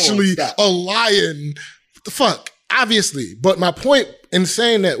wasn't actually a lion. What the fuck? Obviously. But my point in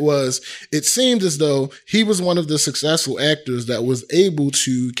saying that was, it seemed as though he was one of the successful actors that was able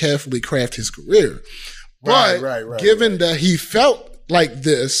to carefully craft his career. But given that he felt like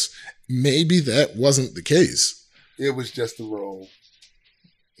this, maybe that wasn't the case. It was just a role.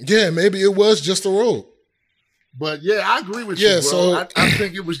 Yeah, maybe it was just a role. But yeah, I agree with you, bro. So I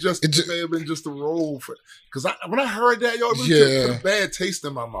think it was just, it may have been just a role for, because when I heard that, it really put a bad taste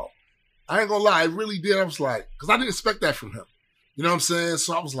in my mouth. I ain't gonna lie, it really did. I was like, because I didn't expect that from him. You know what I'm saying?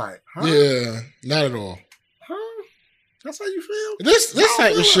 So I was like, huh? Yeah, not at all. Huh? That's how you feel? This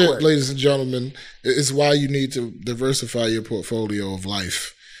type of shit, ladies and gentlemen, is why you need to diversify your portfolio of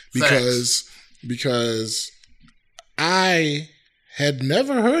life. Because I had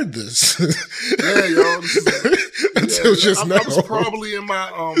never heard this. Yeah, yo. Until just now. I was probably in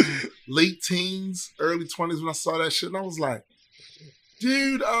my late teens, early 20s when I saw that shit, and I was like,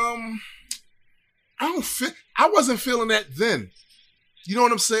 dude, I wasn't feeling that then. You know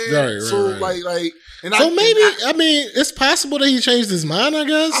what I'm saying? Right. Like, and so I mean, it's possible that he changed his mind, I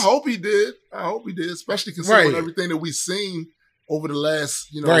guess. I hope he did, especially considering everything that we've seen over the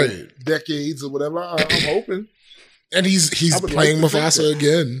last, decades or whatever. I'm hoping. And he's playing Mufasa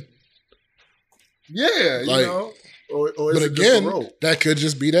again. Yeah, Or but again, that could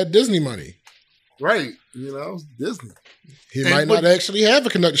just be that Disney money. Right. Disney. He might not actually have a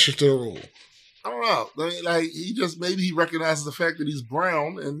connection to the role. I don't know. Like maybe he recognizes the fact that he's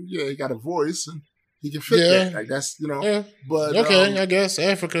brown and he got a voice and he can fit that. Like that's But okay, I guess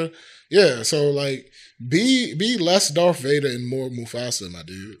Africa. Yeah. So like, be less Darth Vader and more Mufasa, my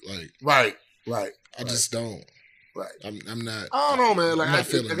dude. Like right. I just don't. Right. I'm not. I don't know, man. Like I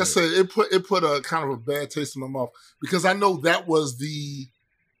said, it put a kind of a bad taste in my mouth because I know that was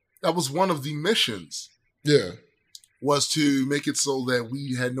one of the missions. Yeah. Was to make it so that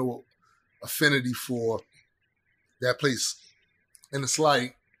we had no affinity for that place. And it's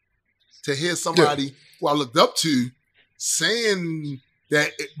like to hear somebody who I looked up to saying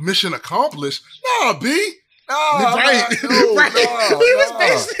that mission accomplished. Nah, B. Right.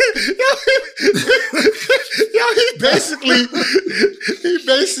 He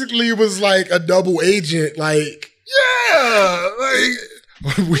basically was like a double agent. Like,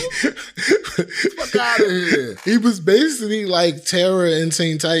 fuck out of here. He was basically like Terra in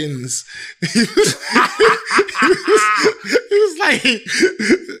Teen Titans. He was like,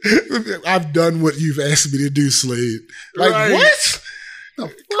 I've done what you've asked me to do, Slade. Like, what? Come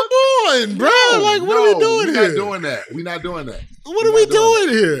on, bro. What are we doing here? We're not doing that. What are we doing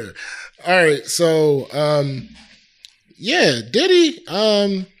here? All right. So, Diddy,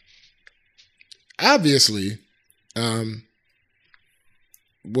 obviously,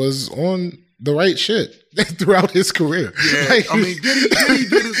 was on the right shit throughout his career. Yeah, I mean, Diddy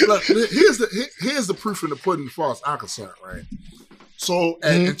did his. Look, here's the proof in the pudding, as far as I'm concerned, right? So,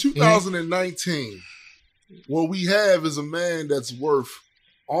 in 2019, what we have is a man that's worth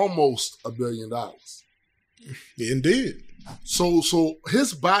almost $1 billion. Indeed. So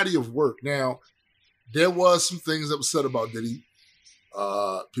his body of work. Now, there was some things that were said about Diddy.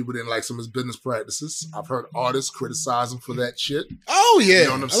 People didn't like some of his business practices. I've heard artists criticize him for that shit. Oh yeah, you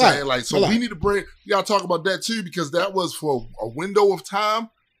know what I'm saying? We gotta talk about that too, because that was for a window of time.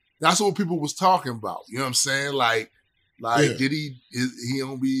 That's what people was talking about. You know what I'm saying? Diddy, he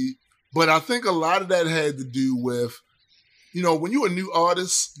don't be. But I think a lot of that had to do with, when you're a new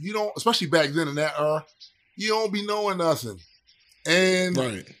artist, you don't, especially back then in that era, you don't be knowing nothing, and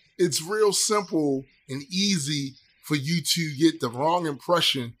it's real simple and easy for you to get the wrong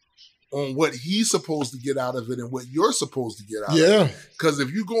impression on what he's supposed to get out of it and what you're supposed to get out of it. Because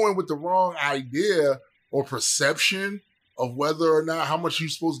if you go in with the wrong idea or perception of whether or not how much you're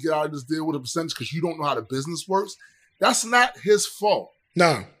supposed to get out of this deal with a percentage because you don't know how the business works, that's not his fault.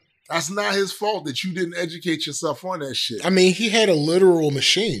 No. That's not his fault that you didn't educate yourself on that shit. I mean, he had a literal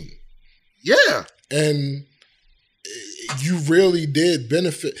machine. Yeah. And you really did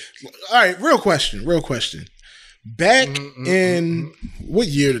benefit. All right, real question. Back in what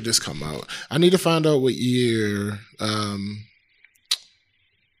year did this come out? I need to find out what year the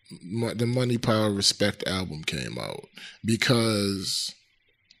Money, Power, Respect album came out, because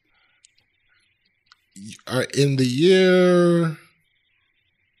in the year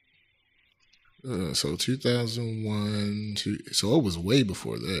 2001, so it was way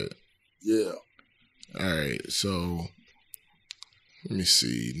before that. Yeah. All right, so let me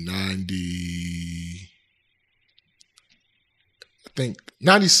see, 97.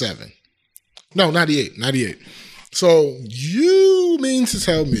 No, 98. So you mean to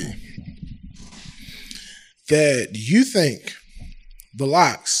tell me that you think the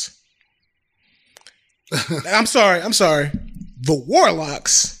Lox, I'm sorry, the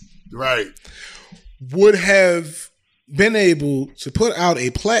Warlocks, right, would have been able to put out a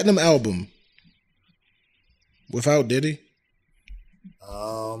platinum album without Diddy?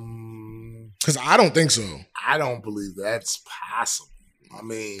 Because I don't think so. I don't believe that's possible. I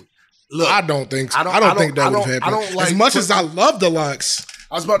mean, look, I don't think so. I don't think that would have happened. As much as I love the Lox.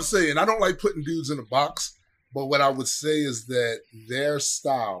 I was about to say, and I don't like putting dudes in a box, but what I would say is that their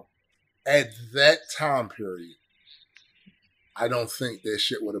style at that time period, I don't think their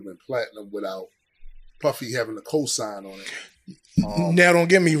shit would have been platinum without Puffy having a cosign on it. Now, don't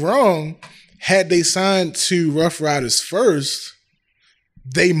get me wrong. Had they signed to Rough Riders first,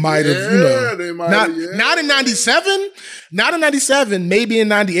 they might have, they might not in 97, not in 97, maybe in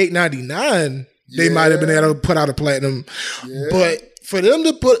 98, 99, they might have been able to put out a platinum. Yeah. But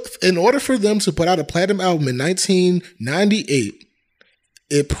in order for them to put out a platinum album in 1998,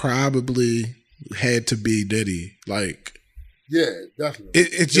 it probably had to be Diddy. Like, yeah, definitely.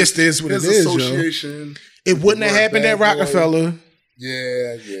 It just is what it is, association, yo. It wouldn't have happened at Rockefeller.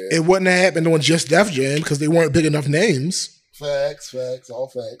 Yeah. It wouldn't have happened on Just Def Jam because they weren't big enough names. Facts, all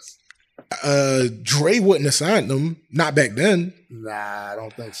facts. Dre wouldn't have signed them, not back then. Nah, I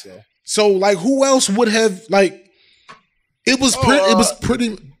don't think so. So, like, who else would have, like, it was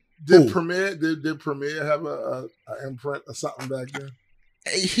pretty. Did Premier have a imprint or something back then?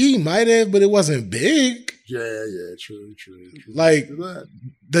 He might have, but it wasn't big. Yeah, true. Like,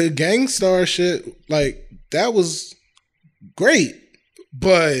 the Gang Starr shit, like, that was great.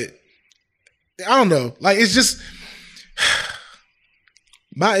 But, I don't know. Like, it's just,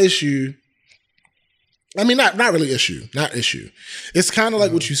 my issue, I mean, not really issue. It's kind of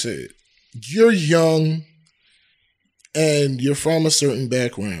like what you said. You're young and you're from a certain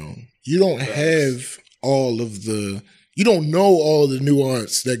background. You don't have you don't know all the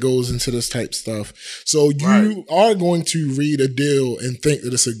nuance that goes into this type stuff. So you are going to read a deal and think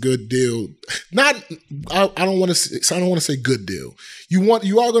that it's a good deal. I don't want to say good deal. You are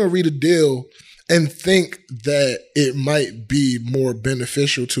going to read a deal and think that it might be more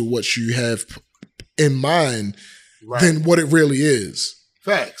beneficial to what you have in mind than what it really is.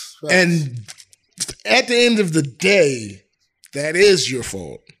 Facts. And at the end of the day, that is your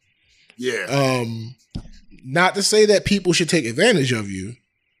fault. Yeah. Not to say that people should take advantage of you.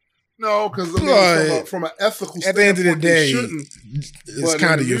 No, because from an ethical standpoint, at the end of the day, it's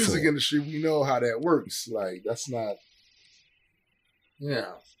kind of your fault. In the music industry, we know how that works. Like, that's not.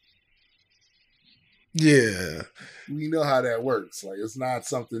 Yeah. Yeah. We know how that works. Like, it's not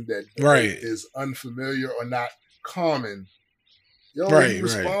something that is unfamiliar or not common. Yo, you're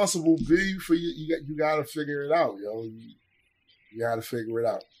responsible, B, for you got to figure it out, yo. You got to figure it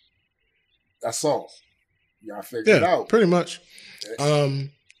out. That's all. You got to figure it out. Pretty much. So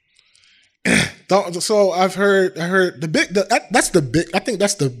I've heard that's the big. I think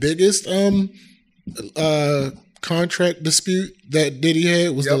that's the biggest contract dispute that Diddy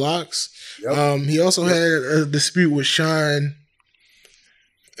had was the locks. Yep. He also had a dispute with Sean,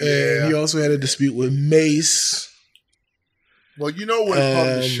 and he also had a dispute with Mace. Well, you know what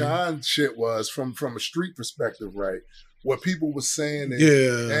the Sean shit was from a street perspective, right? What people were saying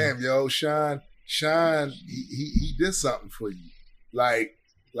is, damn, yo, Sean, he did something for you, like,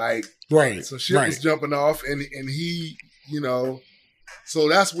 right. So shit was jumping off, and he, so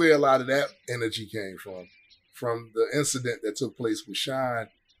that's where a lot of that energy came from the incident that took place with Sean.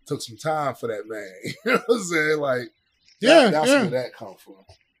 Took some time for that man. You know what I'm saying? Like, that's where that come from.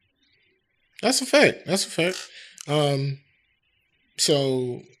 That's a fact.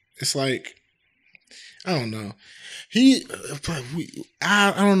 So it's like, I don't know.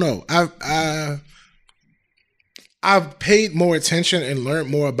 I don't know. I've paid more attention and learned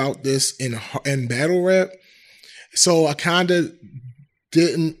more about this in battle rap. So I kind of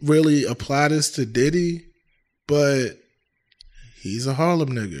didn't really apply this to Diddy, but he's a Harlem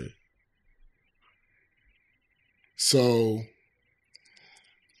nigga. So,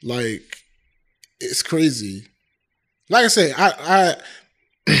 like, it's crazy. Like I say, I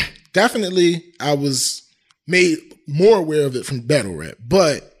definitely I was made more aware of it from battle rap,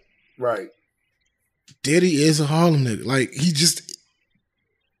 but Diddy is a Harlem nigga. Like, he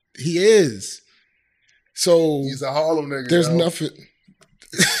is. So he's a Harlem nigga. There's nothing.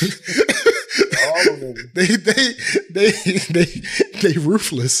 They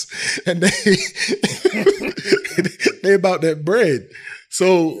ruthless and they about that bread.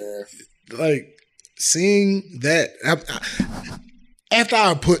 So like seeing that after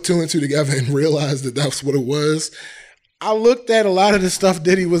I put two and two together and realized that that's what it was, I looked at a lot of the stuff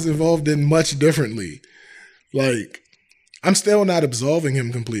Diddy was involved in much differently. Like, I'm still not absolving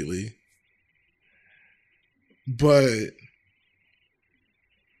him completely, but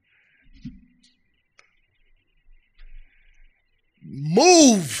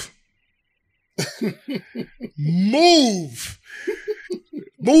move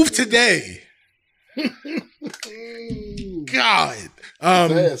today. God.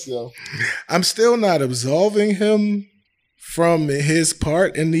 I'm still not absolving him from his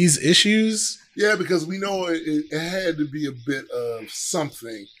part in these issues. Yeah, because we know it had to be a bit of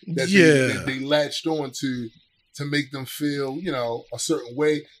something that they latched on to make them feel, a certain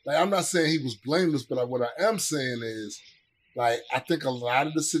way. Like, I'm not saying he was blameless, but what I am saying is, like, I think a lot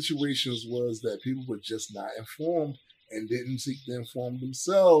of the situations was that people were just not informed and didn't seek to inform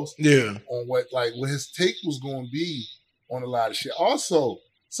themselves on what his take was going to be on a lot of shit. Also,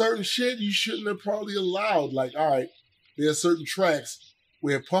 certain shit you shouldn't have probably allowed. Like, all right, there are certain tracks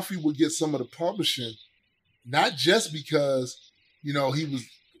where Puffy would get some of the publishing, not just because, he was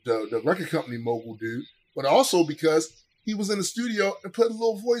the record company mogul dude, but also because he was in the studio and put a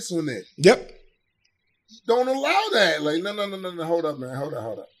little voice on it. Yep. Don't allow that. Like, no. Hold up, man. Hold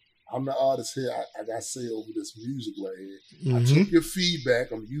up. I'm the artist here. I got to say over this music right here. I took your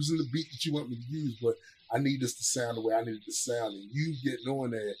feedback. I'm using the beat that you want me to use, but I need this to sound the way I need it to sound. And you getting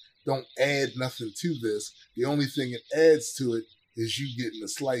on there, don't add nothing to this. The only thing it adds to it is you getting a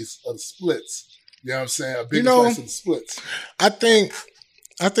slice of the splits. You know what I'm saying? A big slice of the splits. I think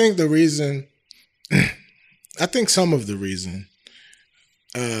the reason, I think some of the reason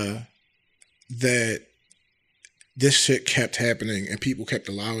that this shit kept happening and people kept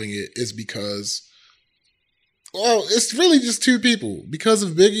allowing it is because, well, it's really just two people, because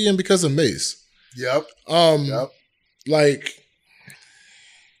of Biggie and because of Mace. Yep. Like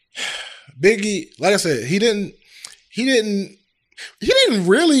Biggie, like I said, he didn't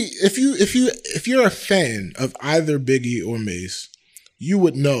really, if you're a fan of either Biggie or Mace, you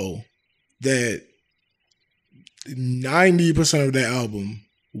would know that 90% of that album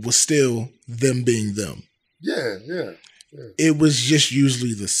was still them being them. Yeah. It was just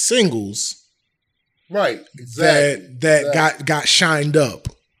usually the singles, right? Exactly. That got shined up.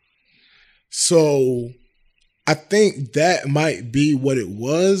 So I think that might be what it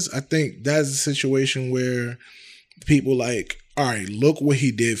was. I think that's a situation where people like, all right, look what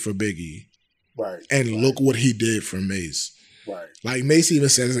he did for Biggie, right? And look what he did for Mace. Right. Like Mace even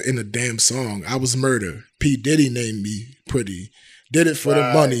says in the damn song, I was murder. P. Diddy named me pretty. Did it for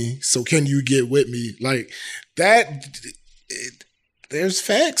the money, so can you get with me? Like that, there's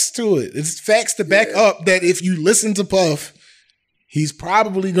facts to it. It's facts to back up that if you listen to Puff, he's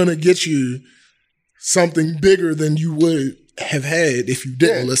probably going to get you something bigger than you would have had if you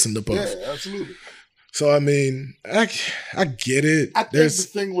didn't listen to Puff. Yeah, absolutely. So, I mean, I get it. I think the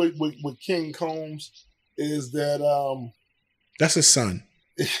thing with King Combs is that... that's his son.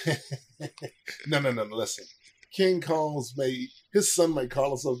 No, listen. King Combs his son may call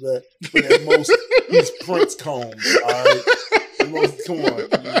himself that, but at most, he's Prince Combs, all right? Come on.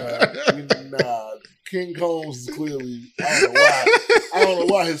 Nah. King Combs is clearly, I don't know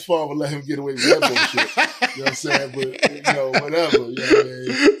why his father let him get away with that bullshit. You know what I'm saying? But, whatever. You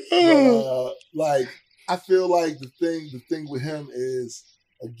know what I mean? I feel like the thing with him is,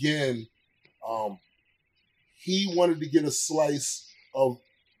 again, he wanted to get a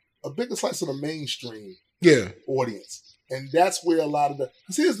bigger slice of the mainstream audience. And that's where a lot of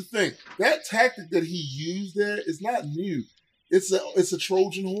because here's the thing, that tactic that he used there is not new. It's a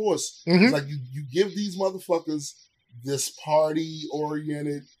Trojan horse. Mm-hmm. It's like you give these motherfuckers this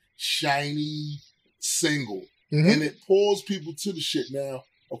party-oriented, shiny single, and it pulls people to the shit. Now,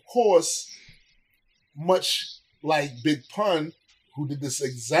 of course, much like Big Pun, who did this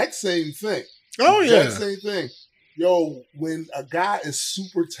exact same thing. Same thing. Yo, when a guy is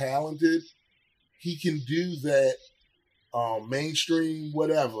super talented, he can do that mainstream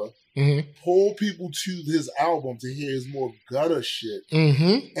whatever, pull people to his album to hear his more gutter shit,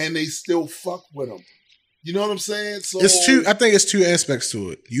 and they still fuck with him. You know what I'm saying? So I think it's two aspects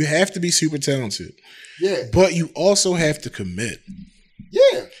to it. You have to be super talented. Yeah. But you also have to commit.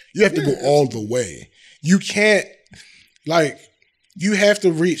 Yeah. You have to go all the way. You can't, you have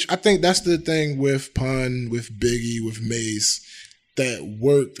to reach. I think that's the thing with Pun, with Biggie, with Mace that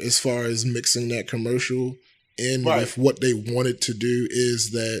worked as far as mixing that commercial in with what they wanted to do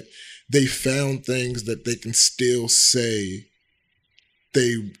is that they found things that they can still say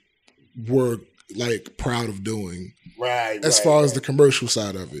they were proud of doing. As far as the commercial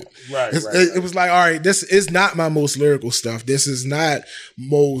side of it. It was like, all right, this is not my most lyrical stuff. This is not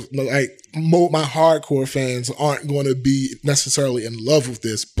my hardcore fans aren't going to be necessarily in love with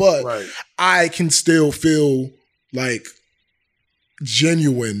this, but I can still feel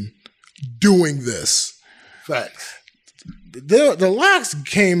genuine doing this. Facts. The Lox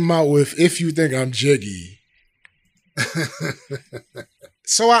came out with "If You Think I'm Jiggy,"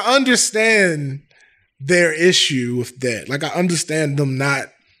 so I understand their issue with that. I understand them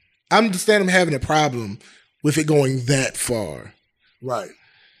having a problem with it going that far. Right.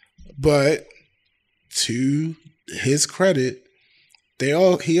 But to his credit,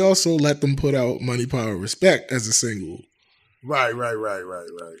 he also let them put out "Money, Power, Respect" as a single. Right.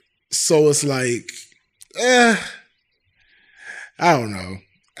 So it's I don't know.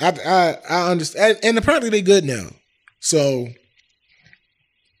 I understand, and apparently they good now. So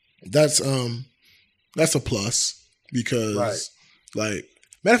that's a plus. because, like,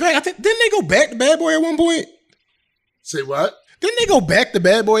 matter of fact, I think didn't they go back to Bad Boy at one point? Say what? Didn't they go back to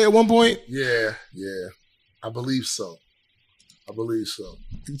Bad Boy at one point? Yeah. I believe so.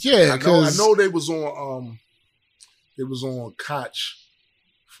 Yeah, I know they was on Koch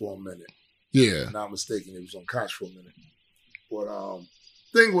for a minute. Yeah. If I'm not mistaken, it was on Koch for a minute. But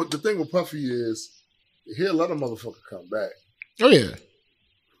the thing with Puffy is he'll let a motherfucker come back. Oh yeah.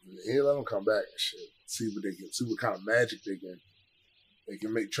 He'll let them come back and shit. See what kind of magic they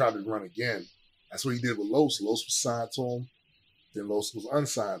can try to run again. That's what he did with Los. Los was signed to him. Then Los was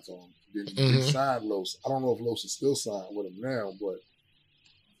unsigned to him. Then he signed Los. I don't know if Los is still signed with him now, but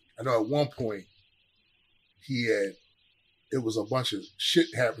I know at one point it was a bunch of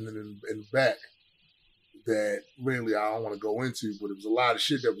shit happening in the back that really I don't want to go into, but it was a lot of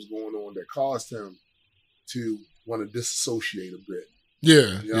shit that was going on that caused him to want to disassociate a bit.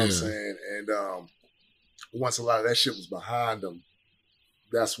 Yeah. You know what I'm saying? And once a lot of that shit was behind them,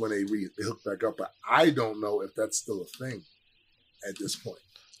 that's when they hooked back up. But I don't know if that's still a thing at this point.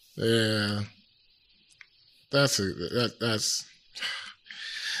 Yeah. That's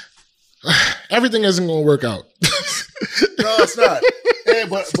everything isn't going to work out. No, it's not. And,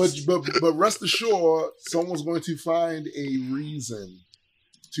 but rest assured, someone's going to find a reason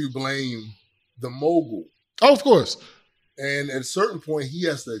to blame the mogul. Oh, of course. And at a certain point, he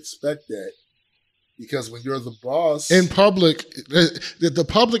has to expect that because when you're the boss in public, the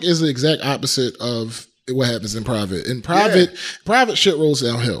public is the exact opposite of what happens in private. In private, private shit rolls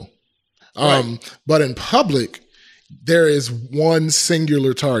downhill. Right. But in public, there is one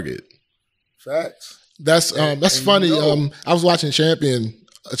singular target. Facts. That's funny. You know, I was watching a Champion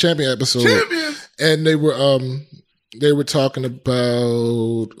episode, and they were talking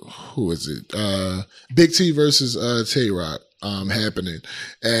about who is it? Big T versus Tay Rock happening,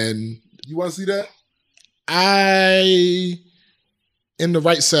 and you want to see that? In the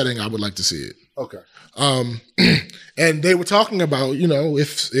right setting, I would like to see it. Okay. And they were talking about,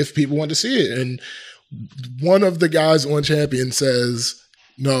 if people want to see it, and one of the guys on Champion says,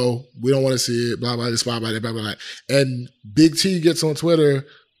 no, we don't want to see it, blah, blah, this, blah, blah, blah, blah, blah. And Big T gets on Twitter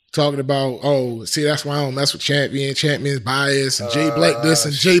talking about, oh, see, that's why I don't mess with Champion. Champion's bias, and Jay Black this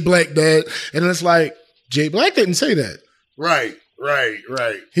and Jay Black that. And it's like, Jay Black didn't say that. Right.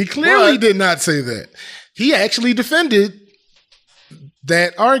 He clearly did not say that. He actually defended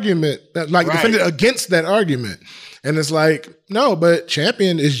that argument, defended against that argument. And it's like, no, but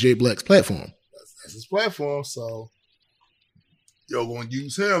Champion is Jay Black's platform. That's his platform, so you're going to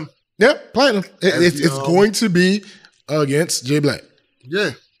use him. Yep, platinum. It's going to be against Jay Black.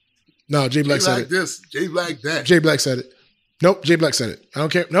 Yeah. No, Jay Black said it. This, Jay Black that. Jay Black said it. Nope, Jay Black said it. I don't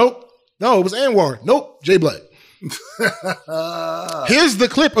care. Nope. No, it was Anwar. Nope, Jay Black. Here's the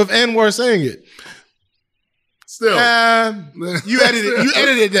clip of Anwar saying it. Still. You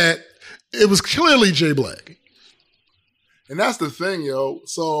edited that. It was clearly Jay Black. And that's the thing, yo.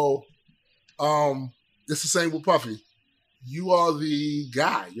 So, it's the same with Puffy. You are the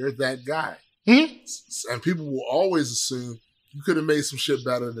guy. You're that guy. Mm-hmm. And people will always assume you could have made some shit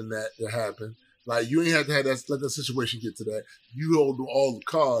better than that happened. Like, you ain't have to have that, let that situation get to that. You hold all the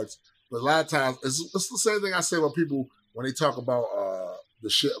cards. But a lot of times, it's the same thing I say about people when they talk about the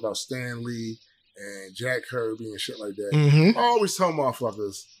shit about Stan Lee and Jack Kirby and shit like that. Mm-hmm. I always tell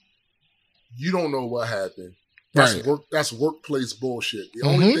motherfuckers, you don't know what happened. That's right. That's workplace bullshit. The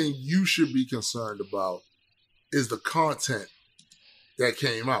only thing you should be concerned about is the content that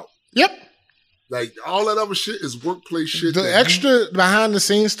came out. Yep. Like, all that other shit is workplace shit. The extra behind the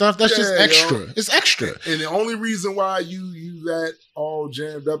scenes stuff, that's just extra. Yo. It's extra. And the only reason why you that all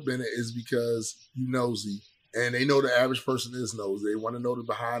jammed up in it is because you nosy. And they know the average person is nosy. They want to know the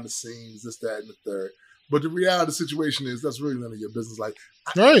behind the scenes, this, that, and the third. But the reality of the situation is that's really none of your business. Like,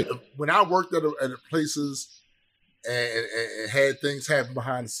 when I worked at places and had things happen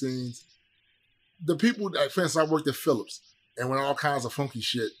behind the scenes, the people, for instance, I worked at Phillips, and when all kinds of funky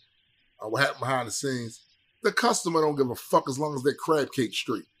shit what happened behind the scenes, the customer don't give a fuck as long as their crab cake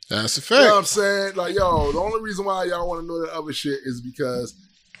straight. That's a fact. You know what I'm saying? Like, yo, the only reason why y'all want to know that other shit is because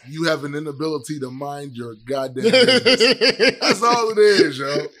you have an inability to mind your goddamn business. That's all it is, yo.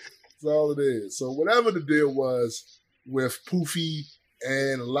 That's all it is. So whatever the deal was with Poofy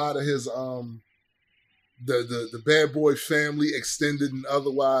and a lot of his the Bad Boy family, extended and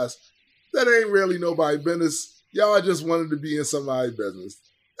otherwise, that ain't really nobody's business. Y'all just wanted to be in somebody's business.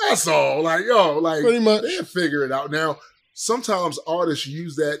 That's all. Like, yo, like, pretty much. They'll figure it out. Now, sometimes artists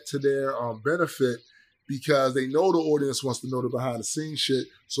use that to their benefit because they know the audience wants to know the behind the scenes shit.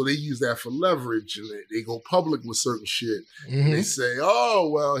 So they use that for leverage, and they go public with certain shit. And they say, oh,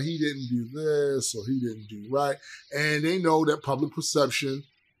 well, he didn't do this or he didn't do right. And they know that public perception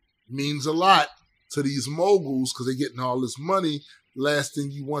means a lot to these moguls because they're getting all this money. Last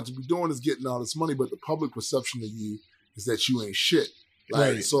thing you want to be doing is getting all this money, but the public perception of you is that you ain't shit.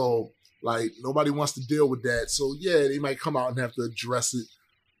 Like, right. So, like, nobody wants to deal with that. So, yeah, they might come out and have to address it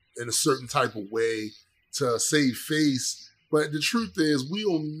in a certain type of way to save face. But the truth is,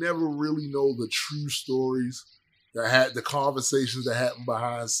 we'll never really know the true stories that had the conversations that happened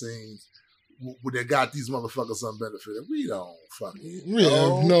behind scenes that got these motherfuckers unbenefited. We don't fucking know. We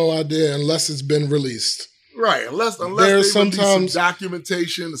have no idea unless it's been released. Right, unless there's sometimes some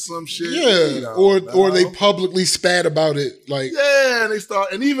documentation or some shit. Yeah, or they publicly spat about it. Like, yeah, and they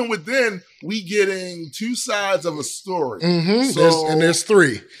start, and even within, we getting two sides of a story. So there's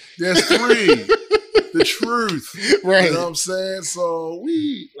three. There's three. The truth, right? You know what I'm saying? So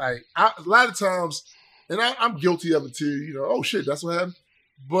we a lot of times, and I'm guilty of it too. You know, oh shit, that's what happened.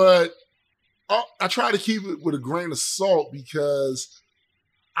 But I try to keep it with a grain of salt because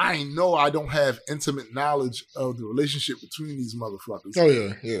I know I don't have intimate knowledge of the relationship between these motherfuckers. Oh,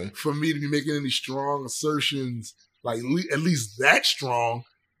 yeah, yeah. For me to be making any strong assertions, like at least that strong,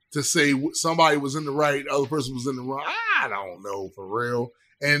 to say somebody was in the right, the other person was in the wrong, I don't know for real.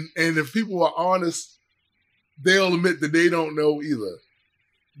 And if people are honest, they'll admit that they don't know either.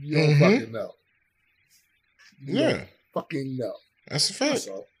 You don't fucking know. You don't fucking know. That's a fact.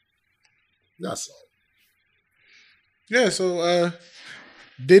 That's all. Yeah, so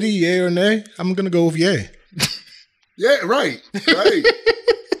Diddy, yay or nay? I'm gonna go with yay. Yeah, right.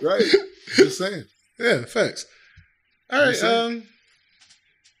 Just saying. Yeah, facts. All right.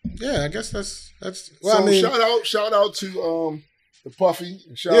 Yeah, I guess that's. Well, so I mean, shout out to the Puffy,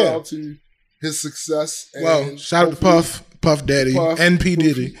 and shout out to his success. And shout out to Puff Daddy, and P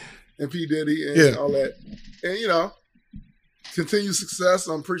Diddy, and all that, and continued success.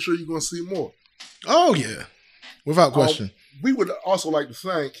 I'm pretty sure you're going to see more. Oh yeah, without question. We would also like to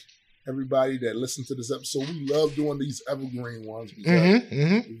thank everybody that listened to this episode. We love doing these evergreen ones because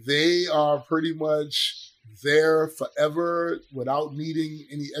they are pretty much there forever without needing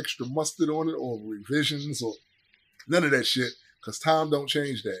any extra mustard on it or revisions or none of that shit because time don't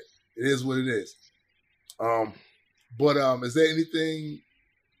change that. It is what it is. But is there anything?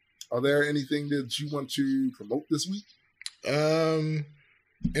 Are there anything that you want to promote this week?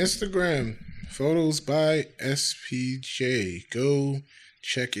 Instagram. Photos by SPJ. Go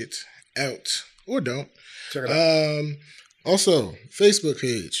check it out. Or don't. Check it out. Also, Facebook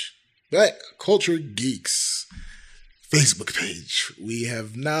page. Black Culture Geeks. Facebook page. We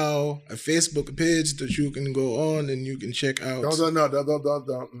have now a Facebook page that you can go on and you can check out. Don't.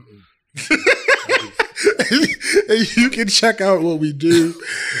 You can check out what we do.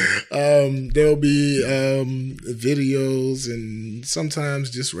 There'll be videos and sometimes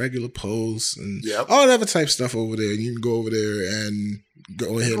just regular posts and all that other type stuff over there. You can go over there and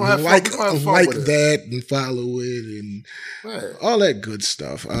go ahead and like that and follow it and all that good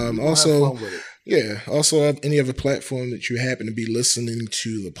stuff. Also, any other platform that you happen to be listening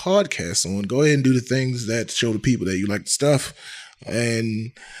to the podcast on, go ahead and do the things that show the people that you like the stuff.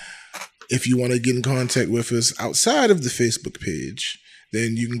 And if you want to get in contact with us outside of the Facebook page,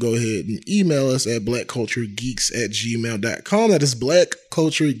 then you can go ahead and email us at blackculturegeeks@gmail.com. That is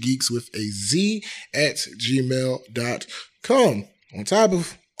blackculturegeeks with a Z @gmail.com. On top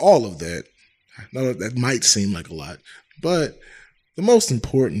of all of that, now that might seem like a lot, but the most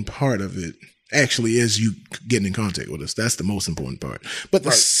important part of it actually is you getting in contact with us. That's the most important part. But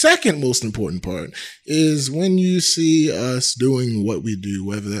the second most important part is when you see us doing what we do,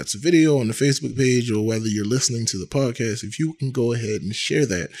 whether that's a video on the Facebook page or whether you're listening to the podcast, if you can go ahead and share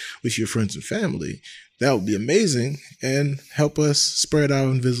that with your friends and family, that would be amazing and help us spread our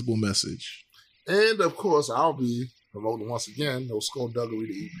invisible message. And of course, I'll be promoting once again No Skullduggery,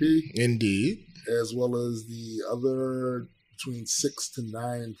 the EP. Indeed. As well as the other between 6 to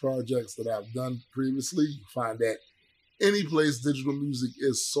 9 projects that I've done previously. You can find that any place digital music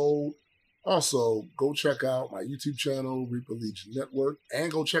is sold. Also, go check out my YouTube channel, Reaper Legion Network,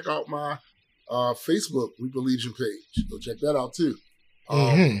 and go check out my Facebook Reaper Legion page. Go check that out too.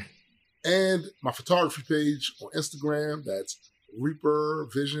 And my photography page on Instagram, that's Reaper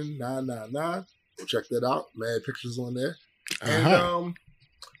Vision 999. Go check that out. Mad pictures on there. And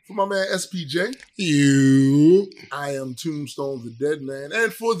for my man SPJ, I am Tombstone the Dead Man.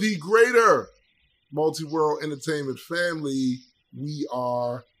 And for the greater Multi-World Entertainment family, we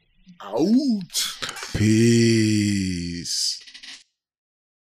are out. Peace.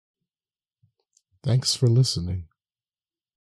 Thanks for listening.